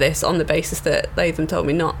spoiler for this on the basis that Latham told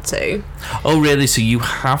me not to. Oh really? So you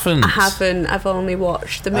haven't? I haven't. I've only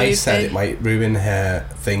watched the movie. I said it might ruin her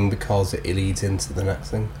thing because it leads into the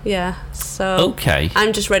next thing. Yeah, so Okay.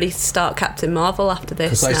 I'm just ready to start Captain Marvel after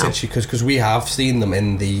this now. Because we have seen them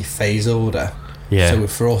in the phase order. Yeah. So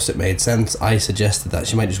for us, it made sense. I suggested that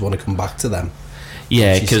she might just want to come back to them.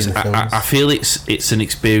 Yeah, She's because seen the films. I feel it's an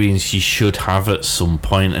experience you should have at some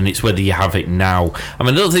point, and it's whether you have it now. I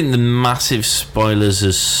mean, I don't think the massive spoilers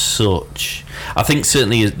as such. I think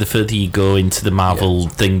certainly the further you go into the Marvel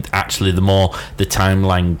thing, actually, the more the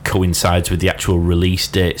timeline coincides with the actual release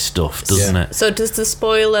date stuff, doesn't it? So does the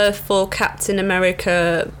spoiler for Captain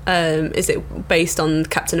America, is it based on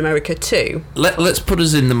Captain America 2? Let's put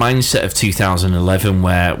us in the mindset of 2011,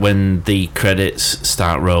 where when the credits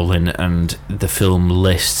start rolling and the film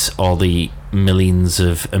lists all the millions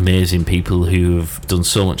of amazing people who have done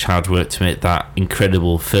so much hard work to make that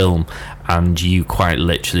incredible film, and you quite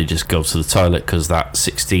literally just go to the toilet because that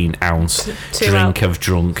 16-ounce drink I've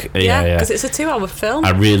drunk. Yeah, because it's a 2-hour film.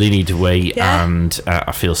 I really need to wait, and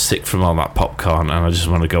I feel sick from all that popcorn, and I just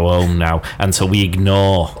want to go home now. And so we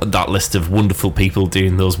ignore that list of wonderful people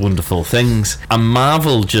doing those wonderful things. And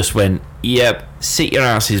Marvel just went, yep, sit your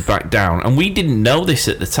asses back down. And we didn't know this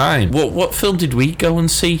at the time. What film did we go and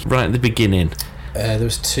see right at the beginning? There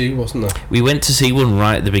was 2, wasn't there? We went to see one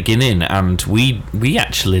right at the beginning, and we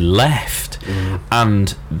actually left.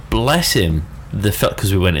 And bless him,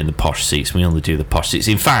 because we went in the posh seats. We only do the posh seats.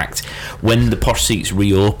 In fact, when the posh seats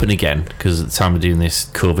reopen again, because at the time of doing this,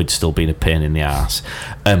 COVID's still been a pain in the arse,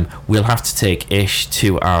 we'll have to take Ish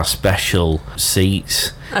to our special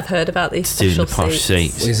seats. I've heard about these special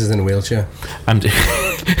seats. This is in a wheelchair. And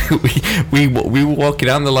we were walking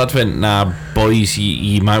out, and the lad went, "Nah, boys,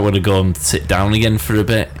 you might want to go and sit down again for a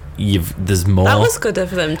bit. There's more." That was good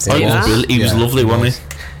of them to do that. He was lovely, wasn't he?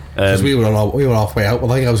 Because we were halfway out.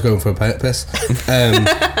 Well, I think I was going for a piss.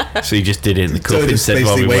 So you just did it in the cup So just instead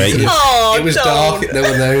while we basically waited. Oh, it was dark. No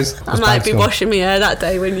one knows. I might be washing my hair that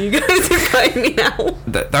day when you go to find me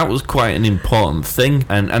out. That was quite an important thing,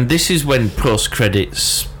 and this is when post-credit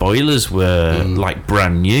spoilers were like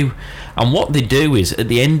brand new. And what they do is at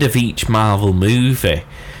the end of each Marvel movie,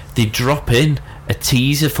 they drop in a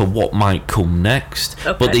teaser for what might come next.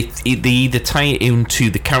 Okay. But they either tie it into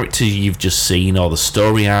the characters you've just seen, or the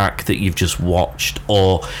story arc that you've just watched,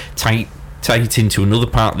 or tie it into another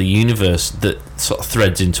part of the universe that sort of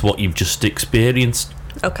threads into what you've just experienced.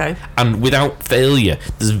 Okay. And without failure,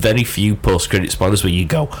 there's very few post-credit spoilers where you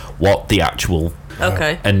go, what the actual...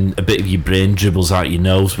 Okay. And a bit of your brain dribbles out your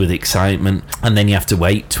nose with excitement, and then you have to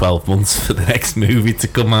wait 12 months for the next movie to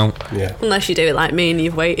come out. Yeah. Unless you do it like me and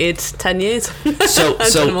you've waited 10 years.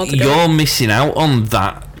 So you're missing out on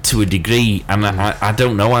that to a degree, and I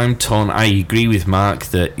don't know, I'm torn. I agree with Mark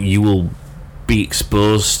that you will be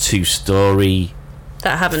exposed to story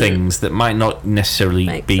things that might not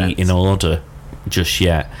necessarily be sense in order just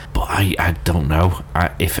yet, but I don't know.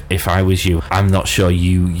 If I was you, I'm not sure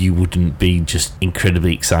you wouldn't be just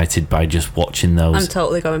incredibly excited by just watching those. I'm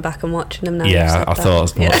totally going back and watching them now. Yeah, I thought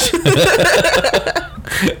as much.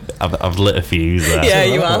 I've lit a fuse there. Yeah,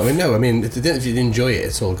 you have. I mean, if you enjoy it,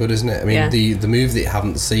 it's all good, isn't it? I mean, the movie that you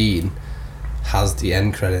haven't seen has the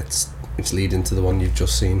end credits which lead into the one you've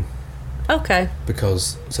just seen. Okay.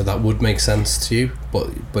 So that would make sense to you,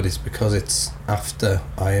 but it's because it's after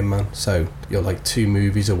Iron Man, so you're like 2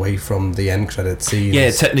 movies away from the end credit scenes.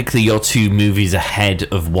 Yeah, technically you're 2 movies ahead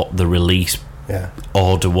of what the release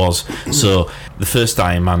order was. So the first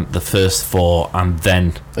Iron Man, the first 4, and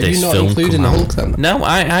then this film. Are you not including the Hulk then? No,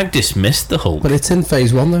 I've dismissed the Hulk. But it's in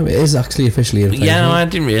phase 1 though. It is actually officially in phase 1. Yeah, no, I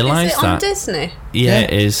didn't realise that. Is it on Disney? Yeah,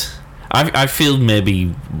 it is. I feel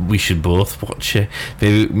maybe we should both watch it.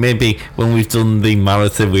 Maybe when we've done the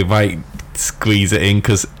marathon, we might squeeze it in,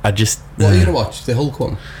 because I just... What are you going to watch? The Hulk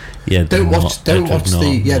one? Yeah, Don't watch that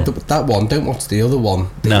one. Don't watch the other one.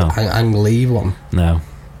 The Ang Lee one. No.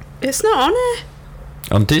 It's not on it.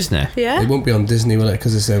 On Disney? Yeah. It won't be on Disney, will it?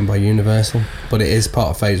 Because it's owned by Universal. But it is part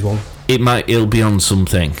of phase 1. It'll be on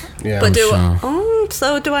something. Yeah. But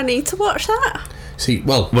so do I need to watch that? See,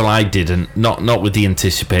 well, I didn't. Not with the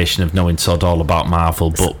anticipation of knowing sod all about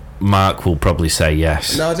Marvel, but Mark will probably say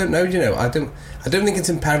yes. No, I don't know. I don't think it's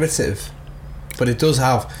imperative, but it does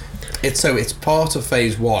have. It's part of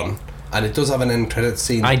phase 1, and it does have an end credit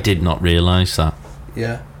scene. I did not realise that.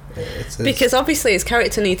 Yeah. Because obviously his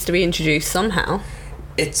character needs to be introduced somehow.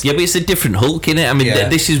 But it's a different Hulk, innit? I mean,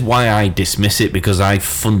 this is why I dismiss it, because I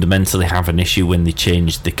fundamentally have an issue when they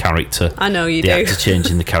change the character. I know you the do. actor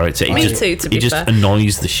changing the character. Me too, to be It just fair.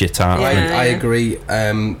 annoys the shit out of me. I agree.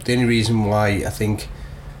 The only reason why I think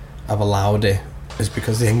I've allowed it is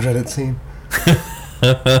because the end credit scene.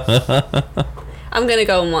 I'm going to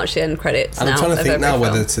go and watch the end credits And now. I'm trying to think now film.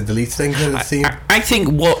 whether to delete the end credit scene. I think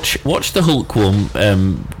watch the Hulk one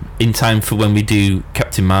in time for when we do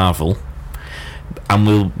Captain Marvel, and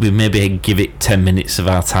we'll maybe give it 10 minutes of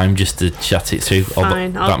our time just to chat it through.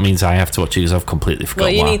 Fine, That means I have to watch it because I've completely forgotten.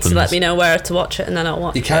 Well, you what need happens. to let me know where to watch it, and then I'll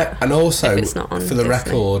watch You can't, it. and also if it's not on for the Disney.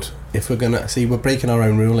 record, if we're gonna see, we're breaking our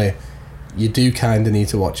own rule here. You do kind of need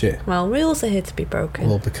to watch it. Well, rules are here to be broken.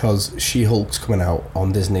 Well, because She-Hulk's coming out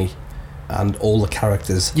on Disney, and all the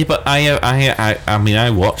characters. Yeah, but I mean, I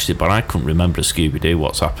watched it, but I couldn't remember Scooby-Doo.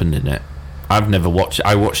 What's happened in it? I've never watched it.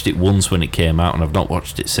 I watched it once when it came out, and I've not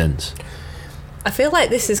watched it since. I feel like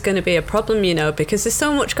this is going to be a problem, because there's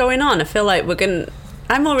so much going on. I feel like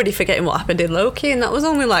I'm already forgetting what happened in Loki, and that was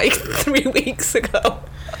only like 3 weeks ago.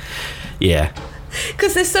 Yeah.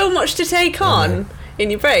 Because there's so much to take on in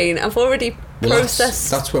your brain. I've already processed.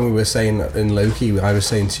 That's when we were saying in Loki, I was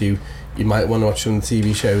saying to you, you might want to watch some of the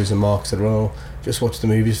TV shows, and Mark said, well, just watch the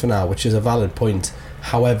movies for now, which is a valid point.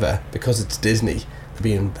 However, because it's Disney, they're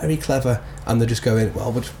being very clever, and they're just going,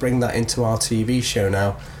 well, we'll just bring that into our TV show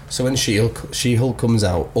now. So when She-Hulk comes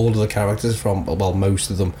out, all of the characters from, well, most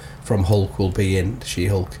of them from Hulk will be in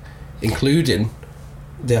She-Hulk, including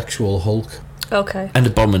the actual Hulk. Okay. And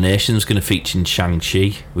Abomination's going to feature in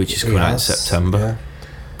Shang-Chi, which is coming out in September. Yeah.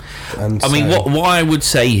 And I mean, what I would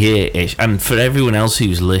say here, Ish, and for everyone else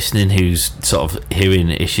who's listening, who's sort of hearing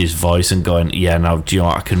Ish's voice and going, yeah, now, do you know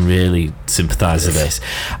what, I can really sympathise with this.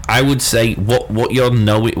 I would say what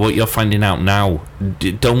you're finding out now,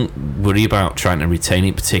 don't worry about trying to retain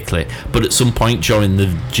it particularly, but at some point during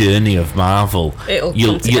the journey of Marvel,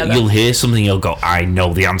 you'll hear something, you'll go, I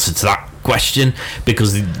know the answer to that question,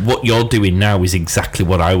 because what you're doing now is exactly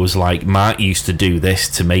what I was like. Mark used to do this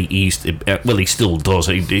to me. He still does.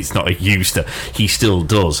 It's not a used to, he still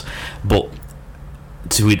does, but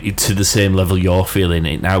to the same level you're feeling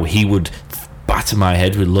it now. He would batter my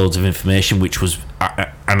head with loads of information, which was,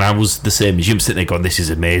 and I was the same as you. I'm sitting there going, this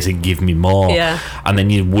is amazing, give me more. And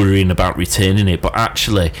then you're worrying about retaining it, but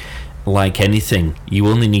actually, like anything, you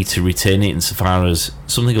only need to retain it insofar as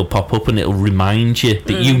something will pop up and it'll remind you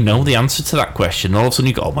that you know the answer to that question. All of a sudden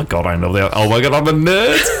you go, oh my god, I know the answer. Oh my god, I'm a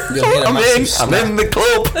nerd. I'm in the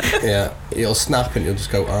club. Yeah, it'll snap and you'll just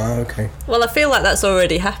go, okay. Well, I feel like that's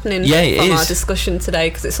already happening from our discussion today,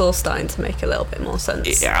 because it's all starting to make a little bit more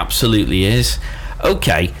sense. It absolutely is.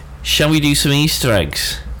 Okay, shall we do some Easter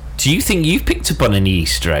eggs? Do you think you've picked up on any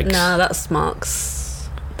Easter eggs? No, that's Mark's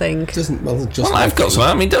thing. I've got some.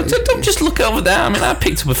 I mean, don't just look over there. I mean, I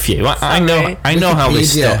picked up a few. I know how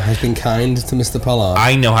this has been kind to Mr. Pollard.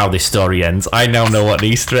 I know how this story ends. I now know what an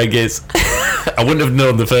Easter egg is. I wouldn't have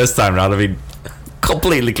known the first time round. I mean,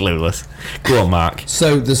 completely clueless. Go on, Mark.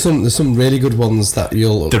 So there's some really good ones that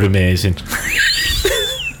They're amazing.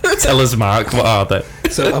 Tell us, Mark, what are they?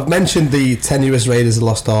 So I've mentioned the tenuous Raiders of the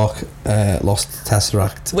Lost Ark, Lost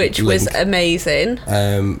Tesseract, which was amazing.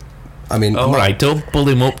 I mean, alright, don't bull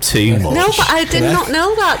him up too much. No, but I did not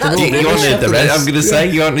know that. That's you haven't heard the rest. I'm going to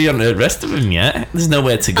say you haven't heard the rest of them yet. There's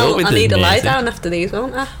nowhere to go with it. I need a lie down after these,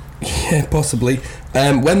 won't I? Yeah, possibly.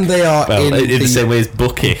 When they are in the same way as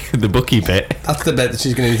Bucky, the Bucky bit. That's the bit that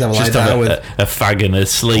she's going to need to have a lie Just down with. A fag and a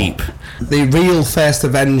sleep. The real first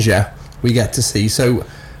Avenger we get to see. So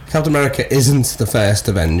Captain America isn't the first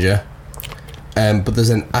Avenger. But there's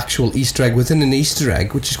an actual Easter egg within an Easter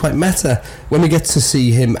egg, which is quite meta. When we get to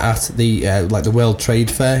see him at the the World Trade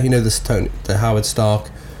Fair, the Howard Stark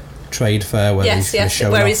Trade Fair, where he's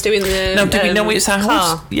doing the. No, do we know it's Howard?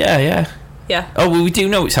 Car? Yeah. Oh, well, we do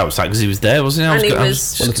know it's Howard Stark because he was there, wasn't he?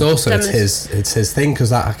 It's his thing, because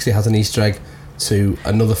that actually has an Easter egg to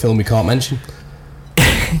another film we can't mention.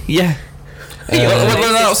 Yeah.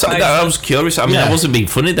 I was curious. I mean, I wasn't being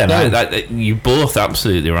funny then. No. You both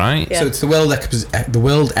absolutely right. Yeah. So it's the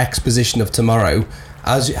World Exposition of Tomorrow.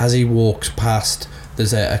 As he walks past,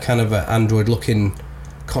 there's a kind of an android-looking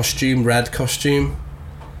red costume,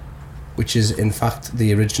 which is in fact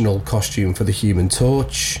the original costume for the Human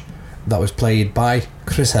Torch that was played by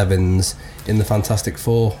Chris Evans in the Fantastic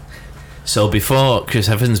Four. So before Chris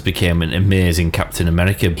Evans became an amazing Captain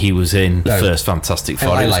America, he was in the first Fantastic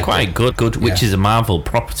Four. It was quite good, which is a Marvel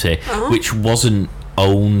property, which wasn't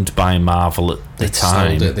owned by Marvel at the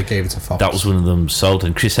time. Sold it, they gave it to Fox. That was one of them sold,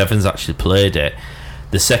 and Chris Evans actually played it.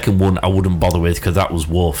 The second one I wouldn't bother with because that was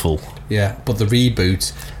woeful. Yeah, but the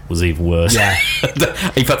reboot was even worse. Yeah.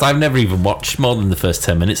 In fact, I've never even watched more than the first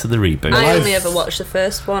 10 minutes of the reboot. I only ever watched the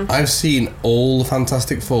first one. I've seen all the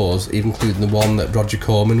Fantastic Fours, even including the one that Roger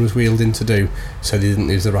Corman was wheeled in to do, so they didn't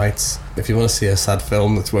lose the rights. If you want to see a sad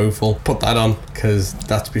film that's woeful, put that on, because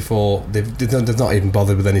that's before they've not even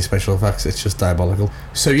bothered with any special effects. It's just diabolical.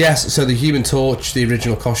 So yes, so the Human Torch, the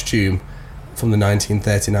original costume from the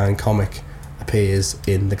 1939 comic, appears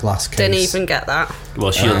in the glass case. Didn't even get that.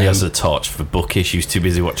 Well, she only has a torch for Bucky. She was too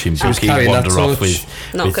busy watching Bucky carrying that wander off torch.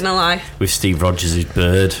 Not gonna lie. with Steve Rogers'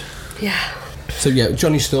 bird. Yeah. So yeah,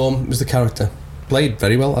 Johnny Storm was the character, played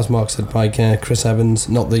very well, as Mark said, by Chris Evans,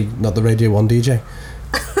 not the Radio 1 DJ.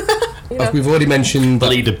 We've already mentioned.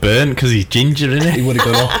 Well, he'd have burnt because he's ginger, innit? He would have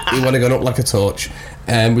gone up. He would have gone up like a torch.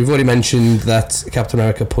 We've already mentioned that Captain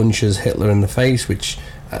America punches Hitler in the face, which,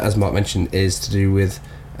 as Mark mentioned, is to do with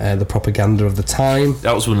the propaganda of the time.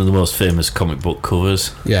 That was one of the most famous comic book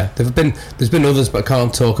covers. Yeah, there's been others, but I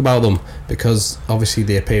can't talk about them because obviously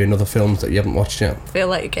they appear in other films that you haven't watched yet. I feel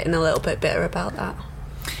like you're getting a little bit bitter about that.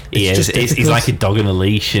 He's like a dog on a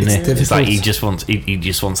leash, isn't it? It's like he difficult.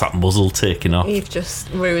 just wants that muzzle taken off. You've just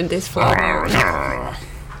ruined his flow.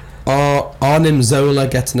 Arnim Zola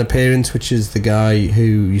gets an appearance, which is the guy who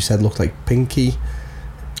you said looked like Pinky.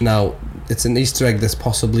 Now, it's an Easter egg that's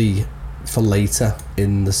possibly for later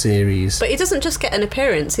in the series. But he doesn't just get an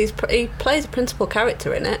appearance, he plays a principal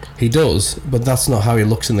character in it. He does, but that's not how he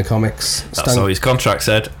looks in the comics. That's how his contract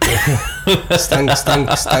said.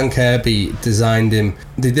 Stan Kirby designed him.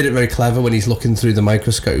 They did it very clever when he's looking through the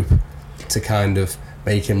microscope to kind of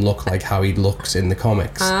make him look like how he looks in the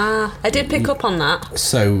comics. I did pick up on that.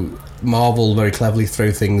 So Marvel very cleverly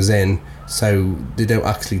throw things in so they don't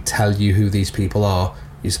actually tell you who these people are.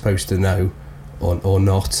 You're supposed to know or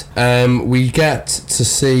not. We get to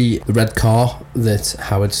see the red car that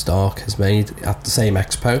Howard Stark has made at the same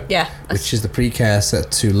expo. Yeah. Which is the precursor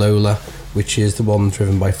to Lola, which is the one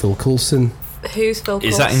driven by Phil Coulson. Who's Phil Coulson?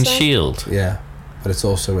 Is that in S.H.I.E.L.D.? Yeah. But it's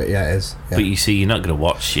also, yeah, it is. Yeah. But you see, you're not going to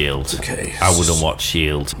watch S.H.I.E.L.D. Okay. I wouldn't watch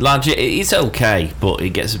S.H.I.E.L.D. Lad, it's okay, but it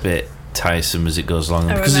gets a bit tiresome as it goes along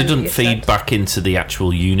because it doesn't feed back into the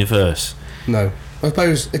actual universe. No. I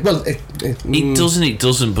suppose it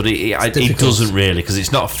doesn't, but it doesn't really because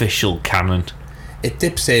it's not official canon. It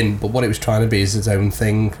dips in, but what it was trying to be is its own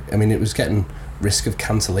thing. I mean, it was getting risk of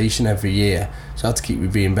cancellation every year, so it had to keep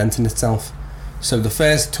reinventing itself. So the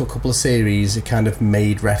first couple of series, it kind of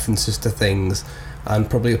made references to things, and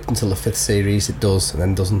probably up until the 5th series it does, and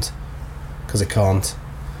then doesn't, because I can't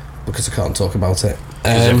talk about it.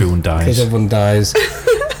 Because everyone dies.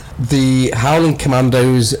 The Howling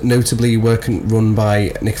Commandos, notably run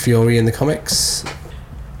by Nick Fury in the comics.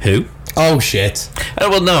 Who? Oh shit!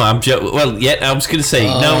 Well, no, I was going to say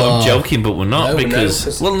no, I'm joking, but we're not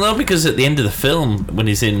because at the end of the film, when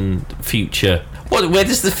he's in future, where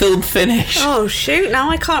does the film finish? Oh shoot! Now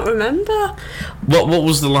I can't remember. What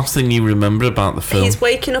was the last thing you remember about the film? He's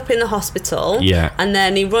waking up in the hospital. Yeah. And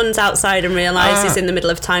then he runs outside and realises he's in the middle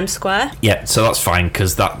of Times Square. Yeah, so that's fine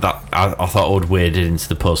because I thought I would wade it into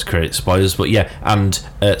the post-credit spoilers, but yeah, and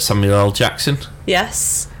Samuel L. Jackson.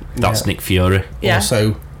 Yes. That's Nick Fury. Yeah.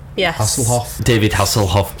 Also. Yes. Hasselhoff. David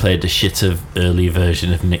Hasselhoff played a shit of early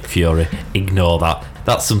version of Nick Fury. Ignore that.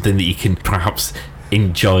 That's something that you can perhaps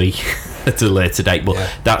enjoy at a later date. But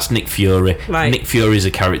that's Nick Fury. Right. Nick Fury is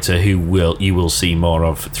a character who you will see more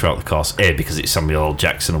of throughout the course. Because it's Samuel L.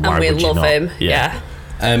 Jackson, and why would you not? And we love him. Yeah.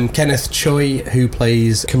 Kenneth Choi, who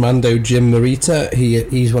plays Commando Jim Morita,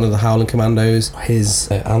 he's one of the Howling Commandos.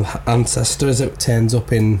 His ancestor, as it turns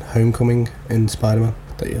up in Homecoming in Spider-Man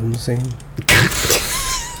that you haven't seen.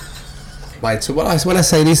 Right, so when I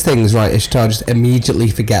say these things, right, Ishtar, just immediately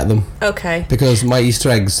forget them. Okay. Because my Easter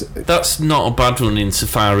eggs... That's not a bad one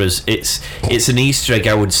insofar as it's an Easter egg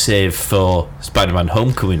I would save for Spider-Man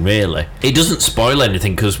Homecoming, really. It doesn't spoil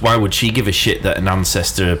anything, because why would she give a shit that an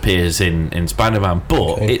ancestor appears in Spider-Man?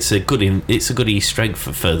 But it's a good Easter egg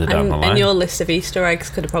for further down the line. And your list of Easter eggs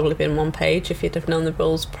could have probably been one page if you'd have known the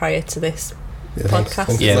rules prior to this podcast.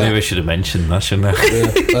 Thanks maybe I should have mentioned that, shouldn't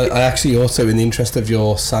I? I actually also, in the interest of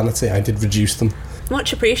your sanity, I did reduce them.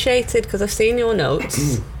 Much appreciated, because I've seen your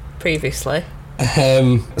notes previously.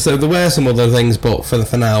 So there were some other things, but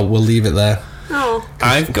for now we'll leave it there. Oh,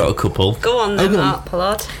 I've got a couple. Go on then, Mark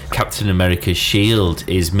Pollard. Captain America's shield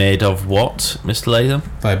is made of what, Mr. Latham?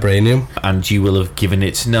 Vibranium. And you will have given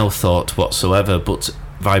it no thought whatsoever, but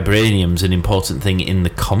vibranium's an important thing in the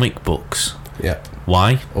comic books. Yeah.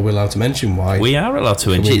 Why? Are we allowed to mention why? We are allowed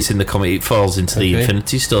to mention. It's in the comic. It falls into the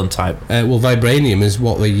Infinity Stone type. Well, vibranium is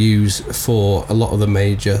what they use for a lot of the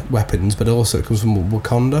major weapons, but also it comes from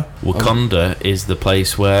Wakanda. Wakanda is the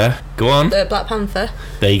place where... Go on. The Black Panther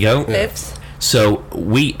There you go. lives. So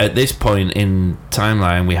we, at this point in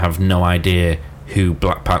timeline, we have no idea who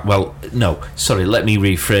Black Panther... Well, no, sorry, let me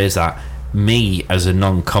rephrase that. Me, as a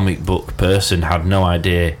non-comic book person, had no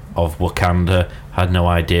idea of Wakanda, had no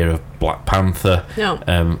idea of Black Panther.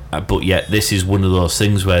 No. But yet, this is one of those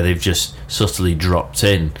things where they've just subtly dropped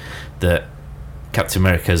in that Captain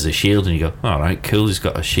America has a shield, and you go, all right, cool, he's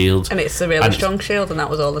got a shield. And it's a really strong shield, and that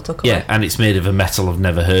was all they took away. Yeah, and it's made of a metal I've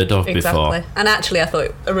never heard of before. And actually, I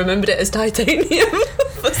remembered it as titanium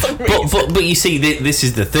for some reason. But you see, this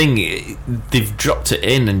is the thing. They've dropped it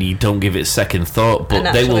in, and you don't give it a second thought,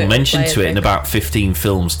 but they will mention to it in about 15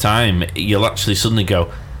 films' time. You'll actually suddenly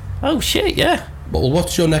go, oh, shit, yeah. Well,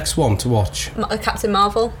 what's your next one to watch? Captain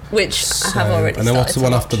Marvel, which I have already started. And then what's the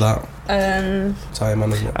one after that? It's Iron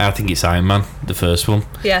Man, isn't it? I think it's Iron Man, the first one.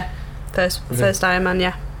 Yeah, first Iron Man,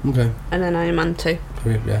 yeah. Okay. And then Iron Man 2.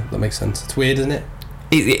 Yeah, that makes sense. It's weird, isn't it?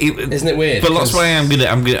 Isn't it weird? But that's why I'm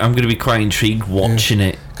gonna be quite intrigued watching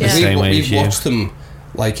it the same way as you. We've watched them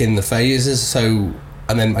like in the phases, so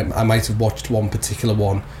and then I might have watched one particular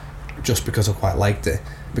one just because I quite liked it,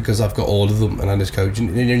 because I've got all of them, and I just go,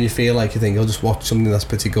 you feel like you think I'll just watch something that's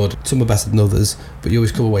pretty good. Some are better than others, but you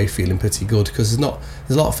always come away feeling pretty good, because there's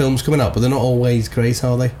a lot of films coming out, but they're not always great,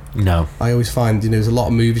 are they? No. I always find there's a lot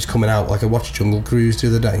of movies coming out. Like I watched Jungle Cruise the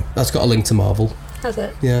other day. That's got a link to Marvel. Has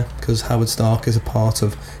it? Yeah, because Howard Stark is a part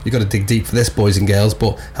of... You've got to dig deep for this, boys and girls,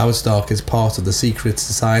 but Howard Stark is part of the secret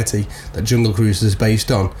society that Jungle Cruise is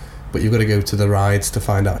based on, but you've got to go to the rides to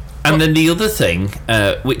find out. And then the other thing,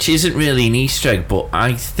 which isn't really an Easter egg, but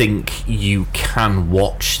I think you can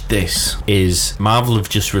watch this, is Marvel have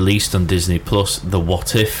just released on Disney Plus the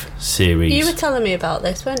What If series. You were telling me about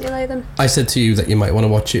this, weren't you, Latham? I said to you that you might want to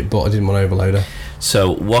watch it, but I didn't want to overload her.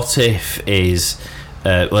 So What If is...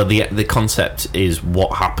 the concept is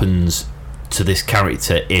what happens to this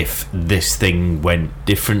character if this thing went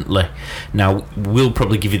differently. Now, we'll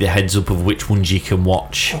probably give you the heads up of which ones you can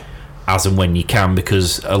watch as and when you can,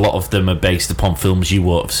 because a lot of them are based upon films you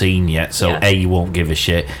won't have seen yet, so A, you won't give a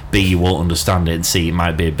shit, B, you won't understand it, and C, it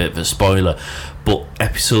might be a bit of a spoiler. But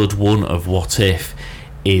episode 1 of What If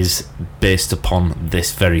is based upon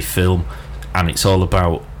this very film, and it's all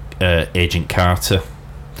about Agent Carter,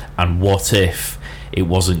 and what if it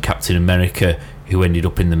wasn't Captain America who ended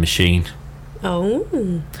up in the machine. Oh.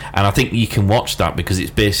 And I think you can watch that because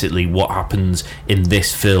it's basically what happens in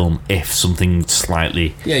this film if something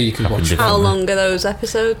slightly... Yeah, you can watch it. How long are those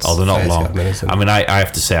episodes? Oh, they're not long. I mean, I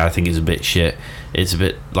have to say, I think it's a bit shit. It's a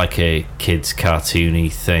bit like a kid's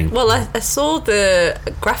cartoony thing. Well, I saw the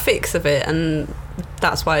graphics of it, and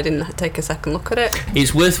that's why I didn't take a second look at it.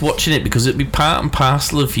 It's worth watching it because it'd be part and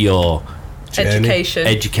parcel of your...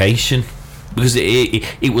 Education. Because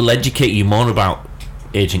it will educate you more about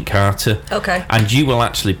Agent Carter. Okay. And you will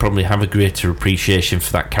actually probably have a greater appreciation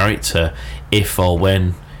for that character if or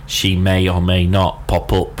when she may or may not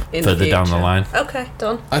pop up in further down the line. Okay,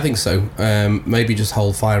 done. I think so. Maybe just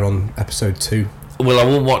hold fire on episode 2. Well, I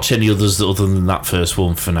won't watch any others other than that first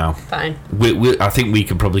one for now. Fine. I think we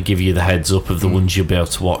can probably give you the heads up of the ones you'll be able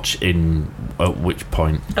to watch at which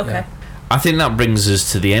point. Okay. Yeah. I think that brings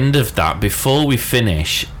us to the end of that. Before we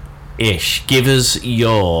finish... give us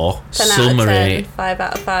your 10 summary. Out of 10, 5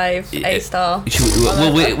 out of 5, A-star.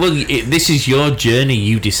 This is your journey,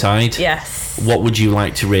 you decide. Yes. What would you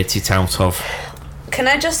like to rate it out of? Can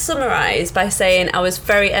I just summarise by saying I was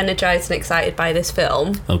very energised and excited by this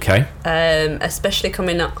film. Okay. Especially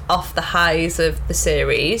coming off the highs of the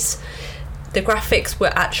series. The graphics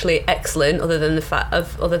were actually excellent, other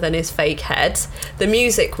than his fake head. The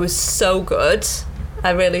music was so good. I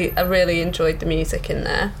really enjoyed the music in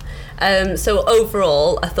there. So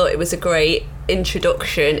overall, I thought it was a great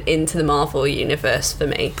introduction into the Marvel universe for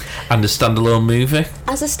me. And a standalone movie?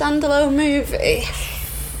 As a standalone movie,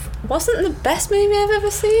 wasn't the best movie I've ever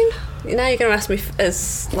seen. Now you're going to ask me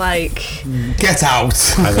as like... Get out!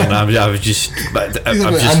 I was just...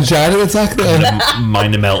 angina attack there.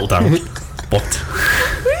 Minor meltdown. What?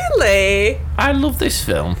 Really? I love this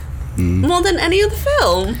film. More than any other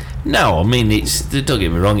film? No, I mean, don't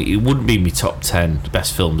get me wrong, it wouldn't be my top 10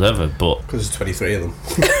 best films ever, but... Because there's 23 of them.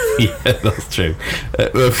 Yeah, that's true.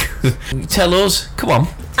 Tell us, come on.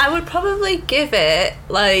 I would probably give it,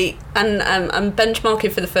 like... And I'm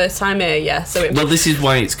benchmarking for the first time here, yeah. So well, this is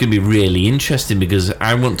why it's going to be really interesting, because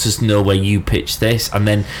I want to know where you pitch this, and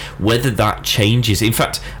then whether that changes. In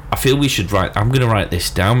fact, I feel we should I'm going to write this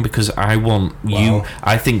down, because I want you...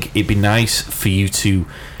 I think it'd be nice for you to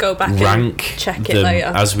go back rank and check it them later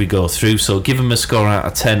as we go through. So give them a score out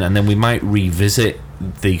of 10, and then we might revisit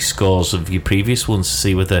the scores of your previous ones to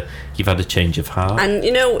see whether you've had a change of heart.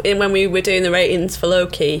 And when we were doing the ratings for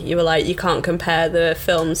Loki, you were like, you can't compare the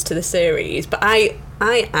films to the series, but I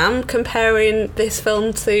am comparing this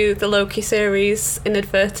film to the Loki series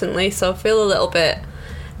inadvertently, so I feel a little bit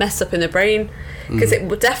messed up in the brain because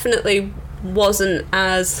it definitely wasn't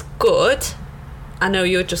as good. I know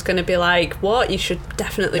you're just going to be like, what? You should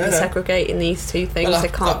definitely be segregating these two things. They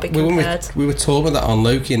can't be compared. We were talking about that on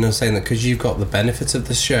Loki, and I was saying that because you've got the benefits of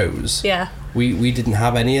the shows. Yeah. We didn't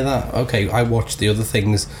have any of that. Okay, I watched the other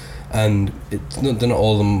things, and they're not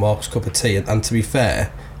all of them Mark's cup of tea. And to be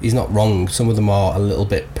fair, he's not wrong. Some of them are a little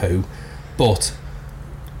bit poo. But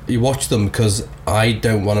you watch them because I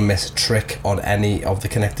don't want to miss a trick on any of the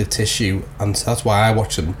connective tissue, and so that's why I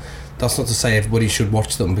watch them. That's not to say everybody should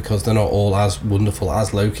watch them because they're not all as wonderful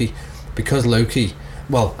as Loki. Because Loki,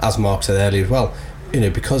 well, as Mark said earlier as well,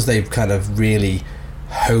 because they've kind of really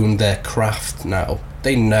honed their craft now,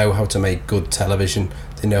 they know how to make good television,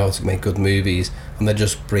 they know how to make good movies, and they're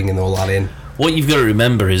just bringing all that in. What you've got to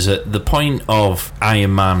remember is that the point of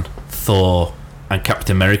Iron Man, Thor, and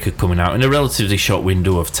Captain America coming out in a relatively short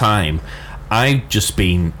window of time, I've just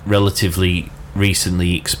been relatively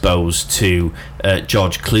recently exposed to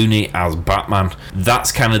George Clooney as Batman. That's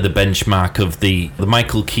kind of the benchmark of the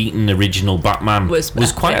Michael Keaton original Batman was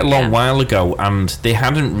quite a long while ago, and they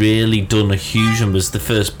hadn't really done a huge numbers. The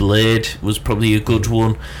first Blade was probably a good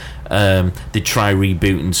one. They tried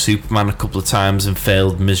rebooting Superman a couple of times and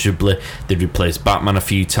failed miserably. They replaced Batman a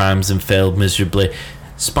few times and failed miserably.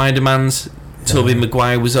 Spider-Man's Tobey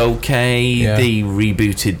Maguire was okay. They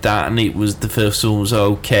rebooted that, and the first one was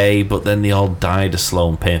okay, but then they all died a slow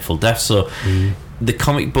and painful death. So the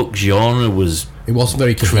comic book genre it wasn't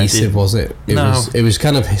very cohesive, was it? It was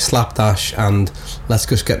kind of slapdash and let's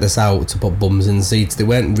just get this out to put bums in seats. They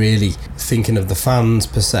weren't really thinking of the fans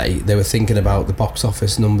per se. They were thinking about the box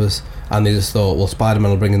office numbers, and they just thought, well,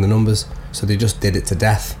 Spider-Man will bring in the numbers, so they just did it to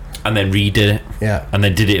death and then redid it, and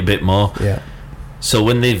then did it a bit more. So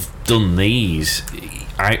when they've done these,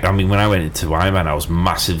 I mean, when I went into Iron Man, I was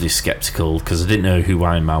massively sceptical because I didn't know who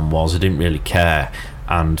Iron Man was. I didn't really care,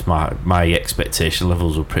 and my expectation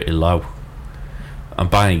levels were pretty low. And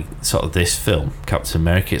by sort of this film, Captain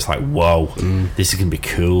America, it's like, whoa, this is going to be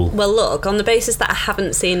cool. Well, look, on the basis that I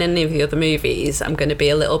haven't seen any of the other movies, I'm going to be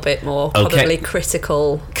a little bit more probably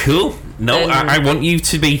critical. Cool. No, I want you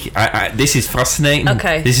to be... this is fascinating.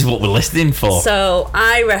 Okay. This is what we're listening for. So,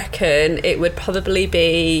 I reckon it would probably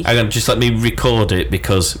be... Hang on, just let me record it,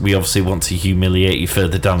 because we obviously want to humiliate you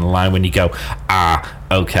further down the line when you go,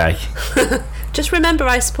 okay. Just remember,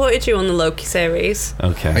 I supported you on the Loki series.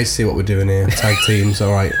 Okay. I see what we're doing here. Tag teams.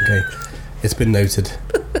 All right. Okay. It's been noted.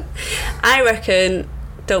 I reckon,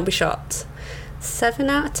 don't be shocked, 7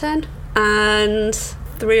 out of 10 and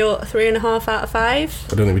 3.5 out of 5.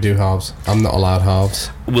 I don't think we do halves. I'm not allowed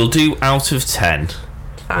halves. We'll do out of 10.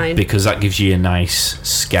 Fine. Because that gives you a nice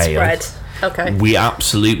scale. Spread. Okay. We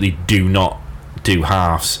absolutely do not do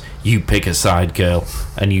halves. You pick a side, girl,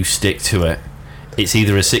 and you stick to it. It's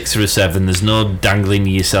either a 6 or a 7. There's no dangling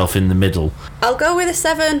yourself in the middle. I'll go with a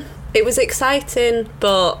 7. It was exciting,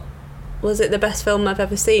 but was it the best film I've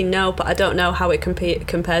ever seen? No, but I don't know how it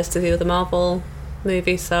compares to the other Marvel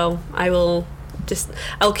movies, so I'll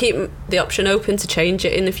keep the option open to change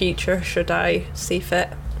it in the future should I see fit.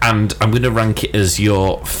 And I'm going to rank it as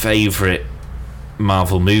your favourite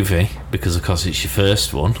Marvel movie because, of course, it's your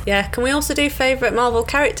first one. Yeah, can we also do favourite Marvel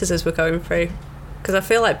characters as we're going through? Because I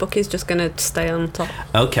feel like Bucky's just going to stay on top.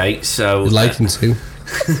 Okay, so... We'd like him to.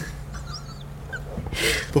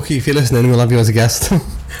 Bucky, if you're listening, we'll have you as a guest.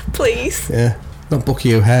 Please. Yeah. Not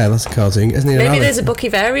Bucky O'Hare, that's a cartoon, isn't he? Maybe there's a Bucky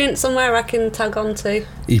variant somewhere I can tag on to.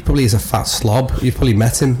 He probably is a fat slob. You've probably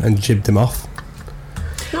met him and jibbed him off.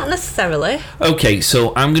 Not necessarily. Okay,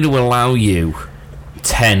 so I'm going to allow you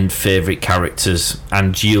 10 favourite characters,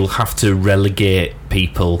 and you'll have to relegate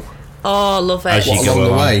people... Oh, love it. As you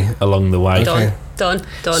go along the way. Done.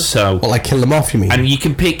 So, well, like kill them off, you mean? And you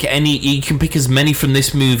can pick as many from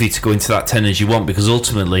this movie to go into that 10 as you want, because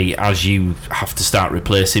ultimately, as you have to start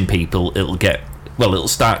replacing people, it'll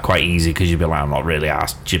start quite easy because you'll be like, I'm not really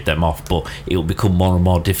asked to jib them off, but it'll become more and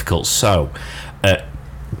more difficult. So,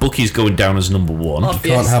 Bucky's going down as number 1.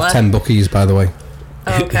 Obviously. You can't have 10 Bucky's, by the way.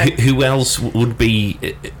 Okay. Who else would be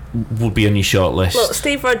on your short list? Look,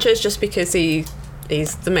 Steve Rogers, just because he's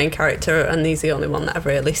the main character and he's the only one that I've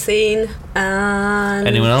really seen. And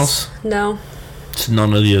anyone else? No. So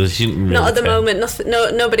none of the others. You not at the moment.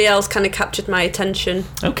 Nobody else kind of captured my attention.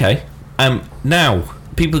 Okay. Now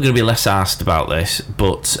people are going to be less asked about this,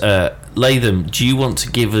 but Latham, do you want to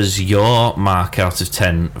give us your mark out of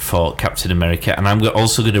 10 for Captain America? And I'm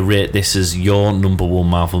also going to rate this as your number one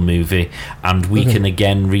Marvel movie, and we can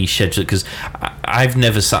again reschedule it, because I've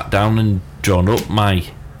never sat down and drawn up my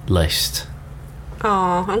list.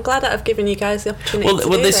 Oh, I'm glad that I've given you guys the opportunity to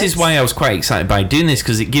do this is why I was quite excited by doing this,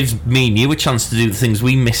 because it gives me and you a chance to do the things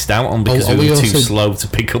we missed out on because we were too slow to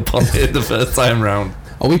pick up on it the first time round.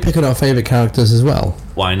 Are we picking our favourite characters as well?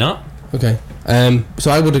 Why not? Okay.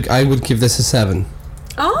 So I would give this a 7.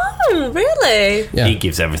 Oh, really? Yeah. He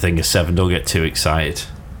gives everything a 7. Don't get too excited.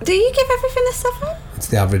 Do you give everything a 7? It's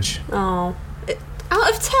the average. Oh. Out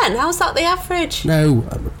of 10? How's that the average? No,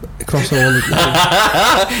 across all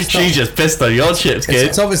the... She's just pissed on your chips, kid.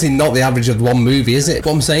 It's obviously not the average of one movie, is it?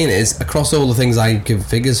 What I'm saying is, across all the things I give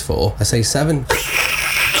figures for, I say 7.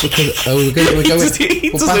 Because, we're going...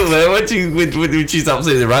 He doesn't know when she's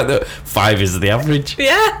absolutely right, though. 5 is the average.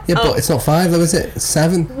 Yeah. Yeah, but it's not 5 though, is it? It's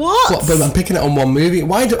 7. What? But I'm picking it on one movie.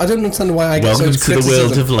 I don't understand why I get Welcome so to the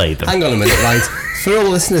world of Latham. Hang on a minute, right? For all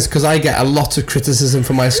listeners, because I get a lot of criticism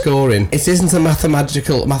for my scoring, it isn't a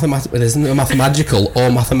mathematical or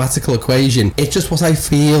mathematical equation. It's just what I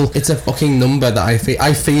feel. It's a fucking number that I feel.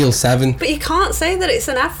 I feel 7. But you can't say that it's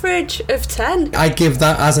an average of 10. I give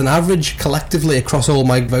that as an average collectively across all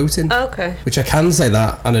my voting. Okay. Which I can say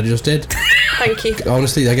that, and I just did. Thank you.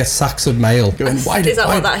 Honestly, I get sacks of mail. Going, Is that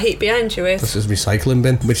what that heap behind you is? This is recycling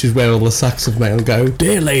bin, which is where all the sacks of mail go.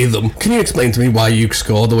 Dear Latham, can you explain to me why you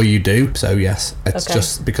score the way you do? So yes, it's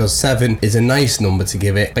just because 7 is a nice number to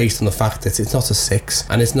give it, based on the fact that it's not a 6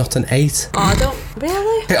 and it's not an 8. Oh, I don't...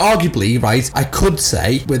 Really? Okay, arguably, right, I could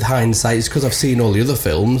say, with hindsight, it's because I've seen all the other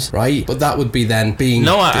films, right? But that would be then being...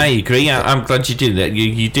 No, I agree. I'm glad you do that.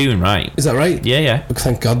 You're doing right. Is that right? Yeah.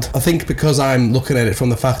 Thank God. I think because I'm looking at it from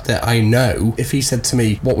the fact that I know, if he said to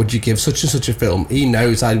me, what would you give such and such a film, he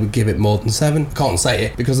knows I would give it more than 7. Can't say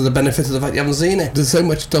it because of the benefit of the fact you haven't seen it. There's so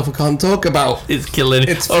much stuff I can't talk about. It's killing.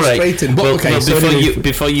 It's frustrating. Right.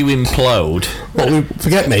 Before you implode,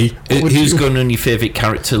 forget me. Who's going on your favourite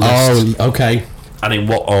character list? Oh, okay. And in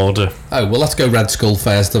what order? Oh, well, let's go Red Skull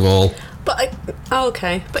first of all. But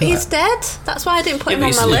okay. But he's dead. That's why I didn't put him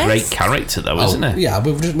on my list. He's a great character, though, isn't it? Yeah,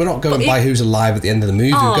 but we're not going by who's alive at the end of the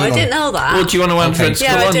movie. I didn't know that. Well, do you want to answer Red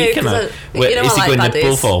Skull on? You do, is he going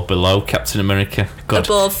above or below Captain America? God,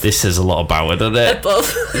 above. This says a lot about it, doesn't it? Above.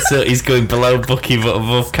 So he's going below Bucky but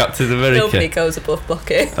above Captain America? Nobody goes above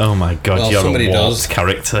Bucky. Oh my God, well, you're a warped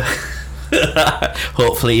character.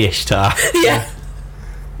 Hopefully Ishtar. Yeah.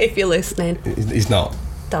 If you're listening. He's not.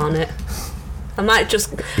 Darn it. I might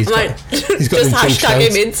just he's got hashtag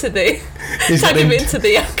him into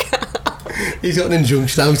the account. He's got an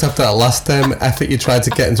injunction out after that last effort you tried to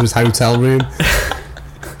get into his hotel room.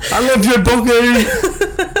 I love you, Bucky.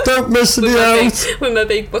 Don't miss me out. With my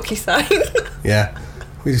big Bucky sign. Yeah.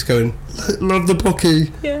 We're just going, love the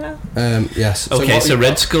Bucky. Yeah. Yes. Okay, so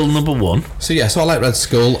Red Skull number 1. So I like Red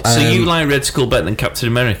Skull. So you like Red Skull better than Captain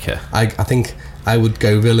America? I think I would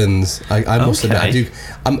go villains. I must admit, I do.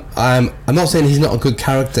 I'm not saying he's not a good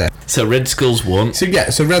character. So Red Skull's 1.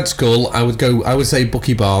 So Red Skull, I would say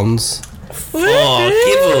Bucky Barnes. Oh,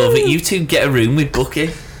 give over. You two get a room with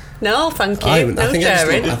Bucky. No, thank you. No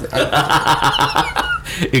sharing.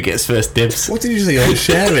 Who gets first dibs? What did you say? You're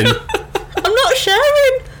sharing? I'm not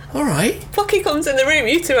sharing. Alright. Bucky comes in the room,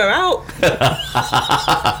 you two are out.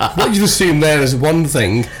 What you assume there is one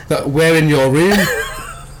thing, that we're in your room.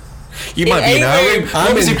 You might be in our room.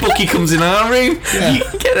 What if Bucky comes in our room? Yeah. You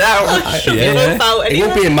can get out. Out anyway. It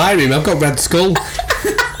won't be in my room. I've got Red Skull.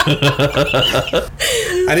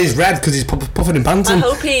 And he's red because he's puffing and panting. I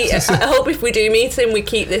hope if we do meet him, we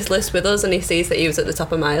keep this list with us and he sees that he was at the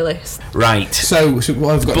top of my list. Right. So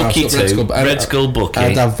what I've got Bucky now, Red Skull, Bucky.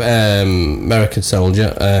 I'd have American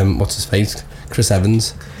Soldier. What's his face? Chris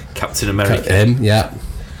Evans. Captain America. Yeah.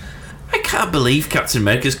 I can't believe Captain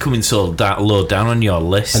America's coming so low down on your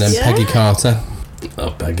list. And then Peggy Carter.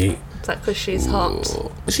 Oh, Peggy. Is that because she's hot?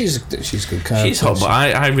 She's a good character. She's hot, but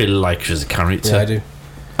I really like her as a character. Yeah, I do.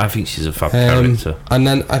 I think she's a fab character. And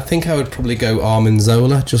then I think I would probably go Armin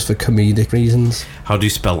Zola, just for comedic reasons. How do you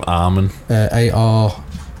spell Armin? ARMINZOLA.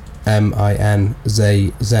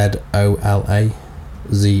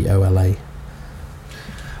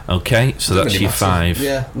 Okay, so that's your 5.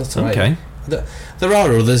 Yeah, that's right. Okay. There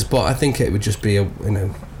are others, but I think it would just be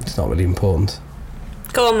it's not really important.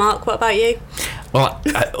 Go on, Mark. What about you? Well,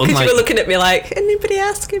 because you were looking at me like, anybody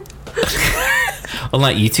ask him?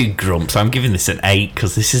 Unlike you two grumps, I'm giving this an 8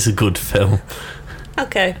 because this is a good film.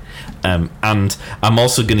 Okay. And I'm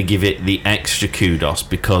also going to give it the extra kudos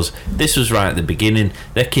because this was right at the beginning.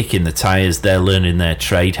 They're kicking the tyres, they're learning their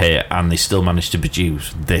trade here, and they still managed to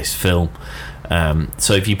produce this film.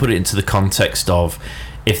 So if you put it into the context of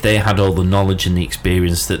if they had all the knowledge and the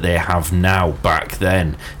experience that they have now back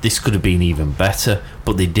then, this could have been even better,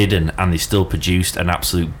 but they didn't, and they still produced an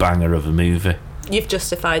absolute banger of a movie. You've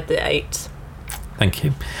justified the 8. Thank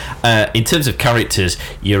you. In terms of characters,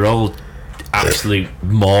 you're all absolute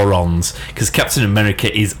morons because Captain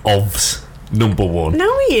America is obvs number 1.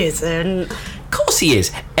 No, he isn't. Of course he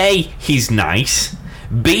is. A, he's nice.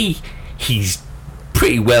 B, he's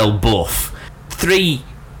pretty well buff. 3,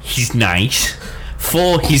 he's nice.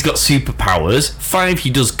 4, he's got superpowers. 5, he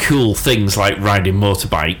does cool things like riding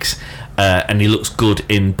motorbikes. And he looks good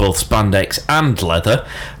in both spandex and leather.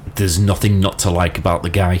 There's nothing not to like about the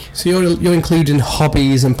guy. So you're including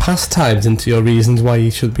hobbies and pastimes into your reasons why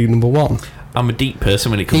he should be number 1. I'm a deep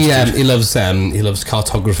person when it comes to... He loves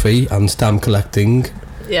cartography and stamp collecting.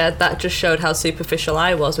 Yeah, that just showed how superficial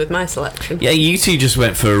I was with my selection. Yeah, you two just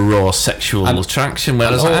went for a raw sexual attraction.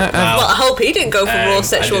 Well, I hope he didn't go for raw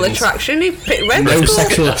sexual attraction. He picked Red No Skull.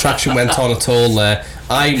 sexual attraction went on at all there.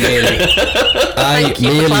 I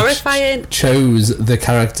merely chose the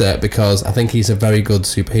character because I think he's a very good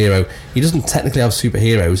superhero. He doesn't technically have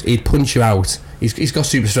superheroes. He'd punch you out. He's got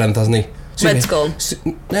super strength, hasn't he? Red Skull.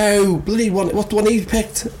 No, bloody one. What the one he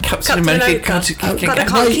picked? Captain America. Can't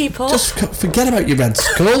keep up. Just forget about your Red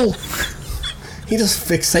Skull. He just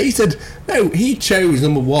fixated. No, he chose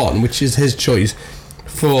number 1, which is his choice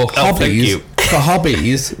for hobbies. For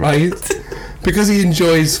hobbies, right? Because he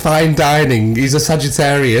enjoys fine dining. He's a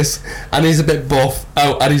Sagittarius, and he's a bit buff.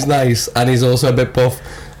 Oh, and he's nice, and he's also a bit buff.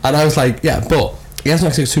 And I was like, yeah, but he hasn't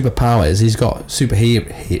actually got superpowers. He's got super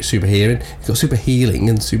hearing. He's got super healing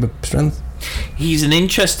and super strength. He's an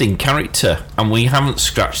interesting character, and we haven't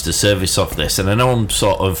scratched the surface of this. And I know I'm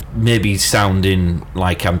sort of maybe sounding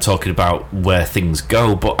like I'm talking about where things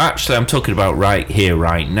go, but actually I'm talking about right here,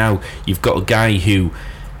 right now. You've got a guy who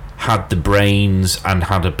had the brains and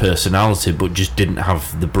had a personality but just didn't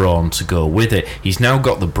have the brawn to go with it. He's now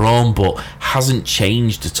got the brawn but hasn't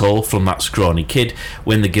changed at all from that scrawny kid.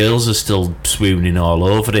 When the girls are still swooning all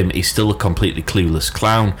over him, he's still a completely clueless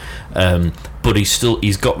clown, but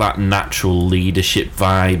he's got that natural leadership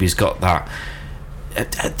vibe. He's got that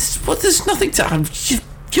there's nothing to...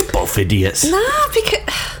 You're both idiots. Nah, because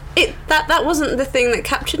that wasn't the thing that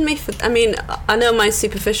captured me. I mean, I know my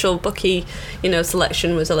superficial Bucky,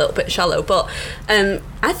 selection was a little bit shallow, but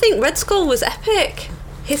I think Red Skull was epic.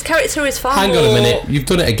 His character is far more... Hang on a minute, you've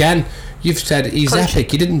done it again. You've said he's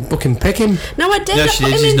epic. You didn't fucking pick him. No, I did. No, she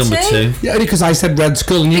did. She's number 2. Yeah, only because I said Red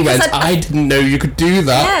Skull and you went, I didn't know you could do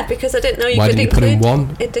that. Yeah, because I didn't know you Why could didn't you put in 1?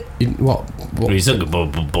 What? Well, he's not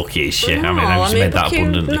good Bucky is shit. No, I just made that Bucky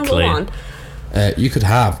abundantly clear. 1. You could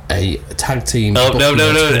have a tag team. Oh, no,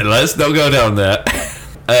 let's not go down there.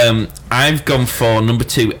 I've gone for number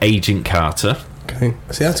 2, Agent Carter. Okay,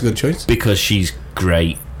 see, that's a good choice. Because she's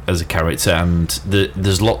great as a character, and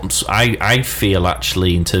there's lots... I feel,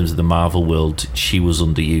 actually, in terms of the Marvel world, she was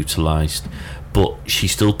underutilised, but she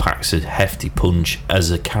still packs a hefty punch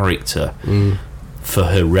as a character for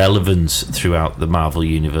her relevance throughout the Marvel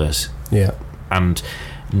universe. Yeah. And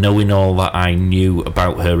knowing all that I knew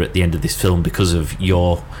about her at the end of this film because of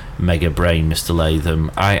your mega brain, Mr. Latham,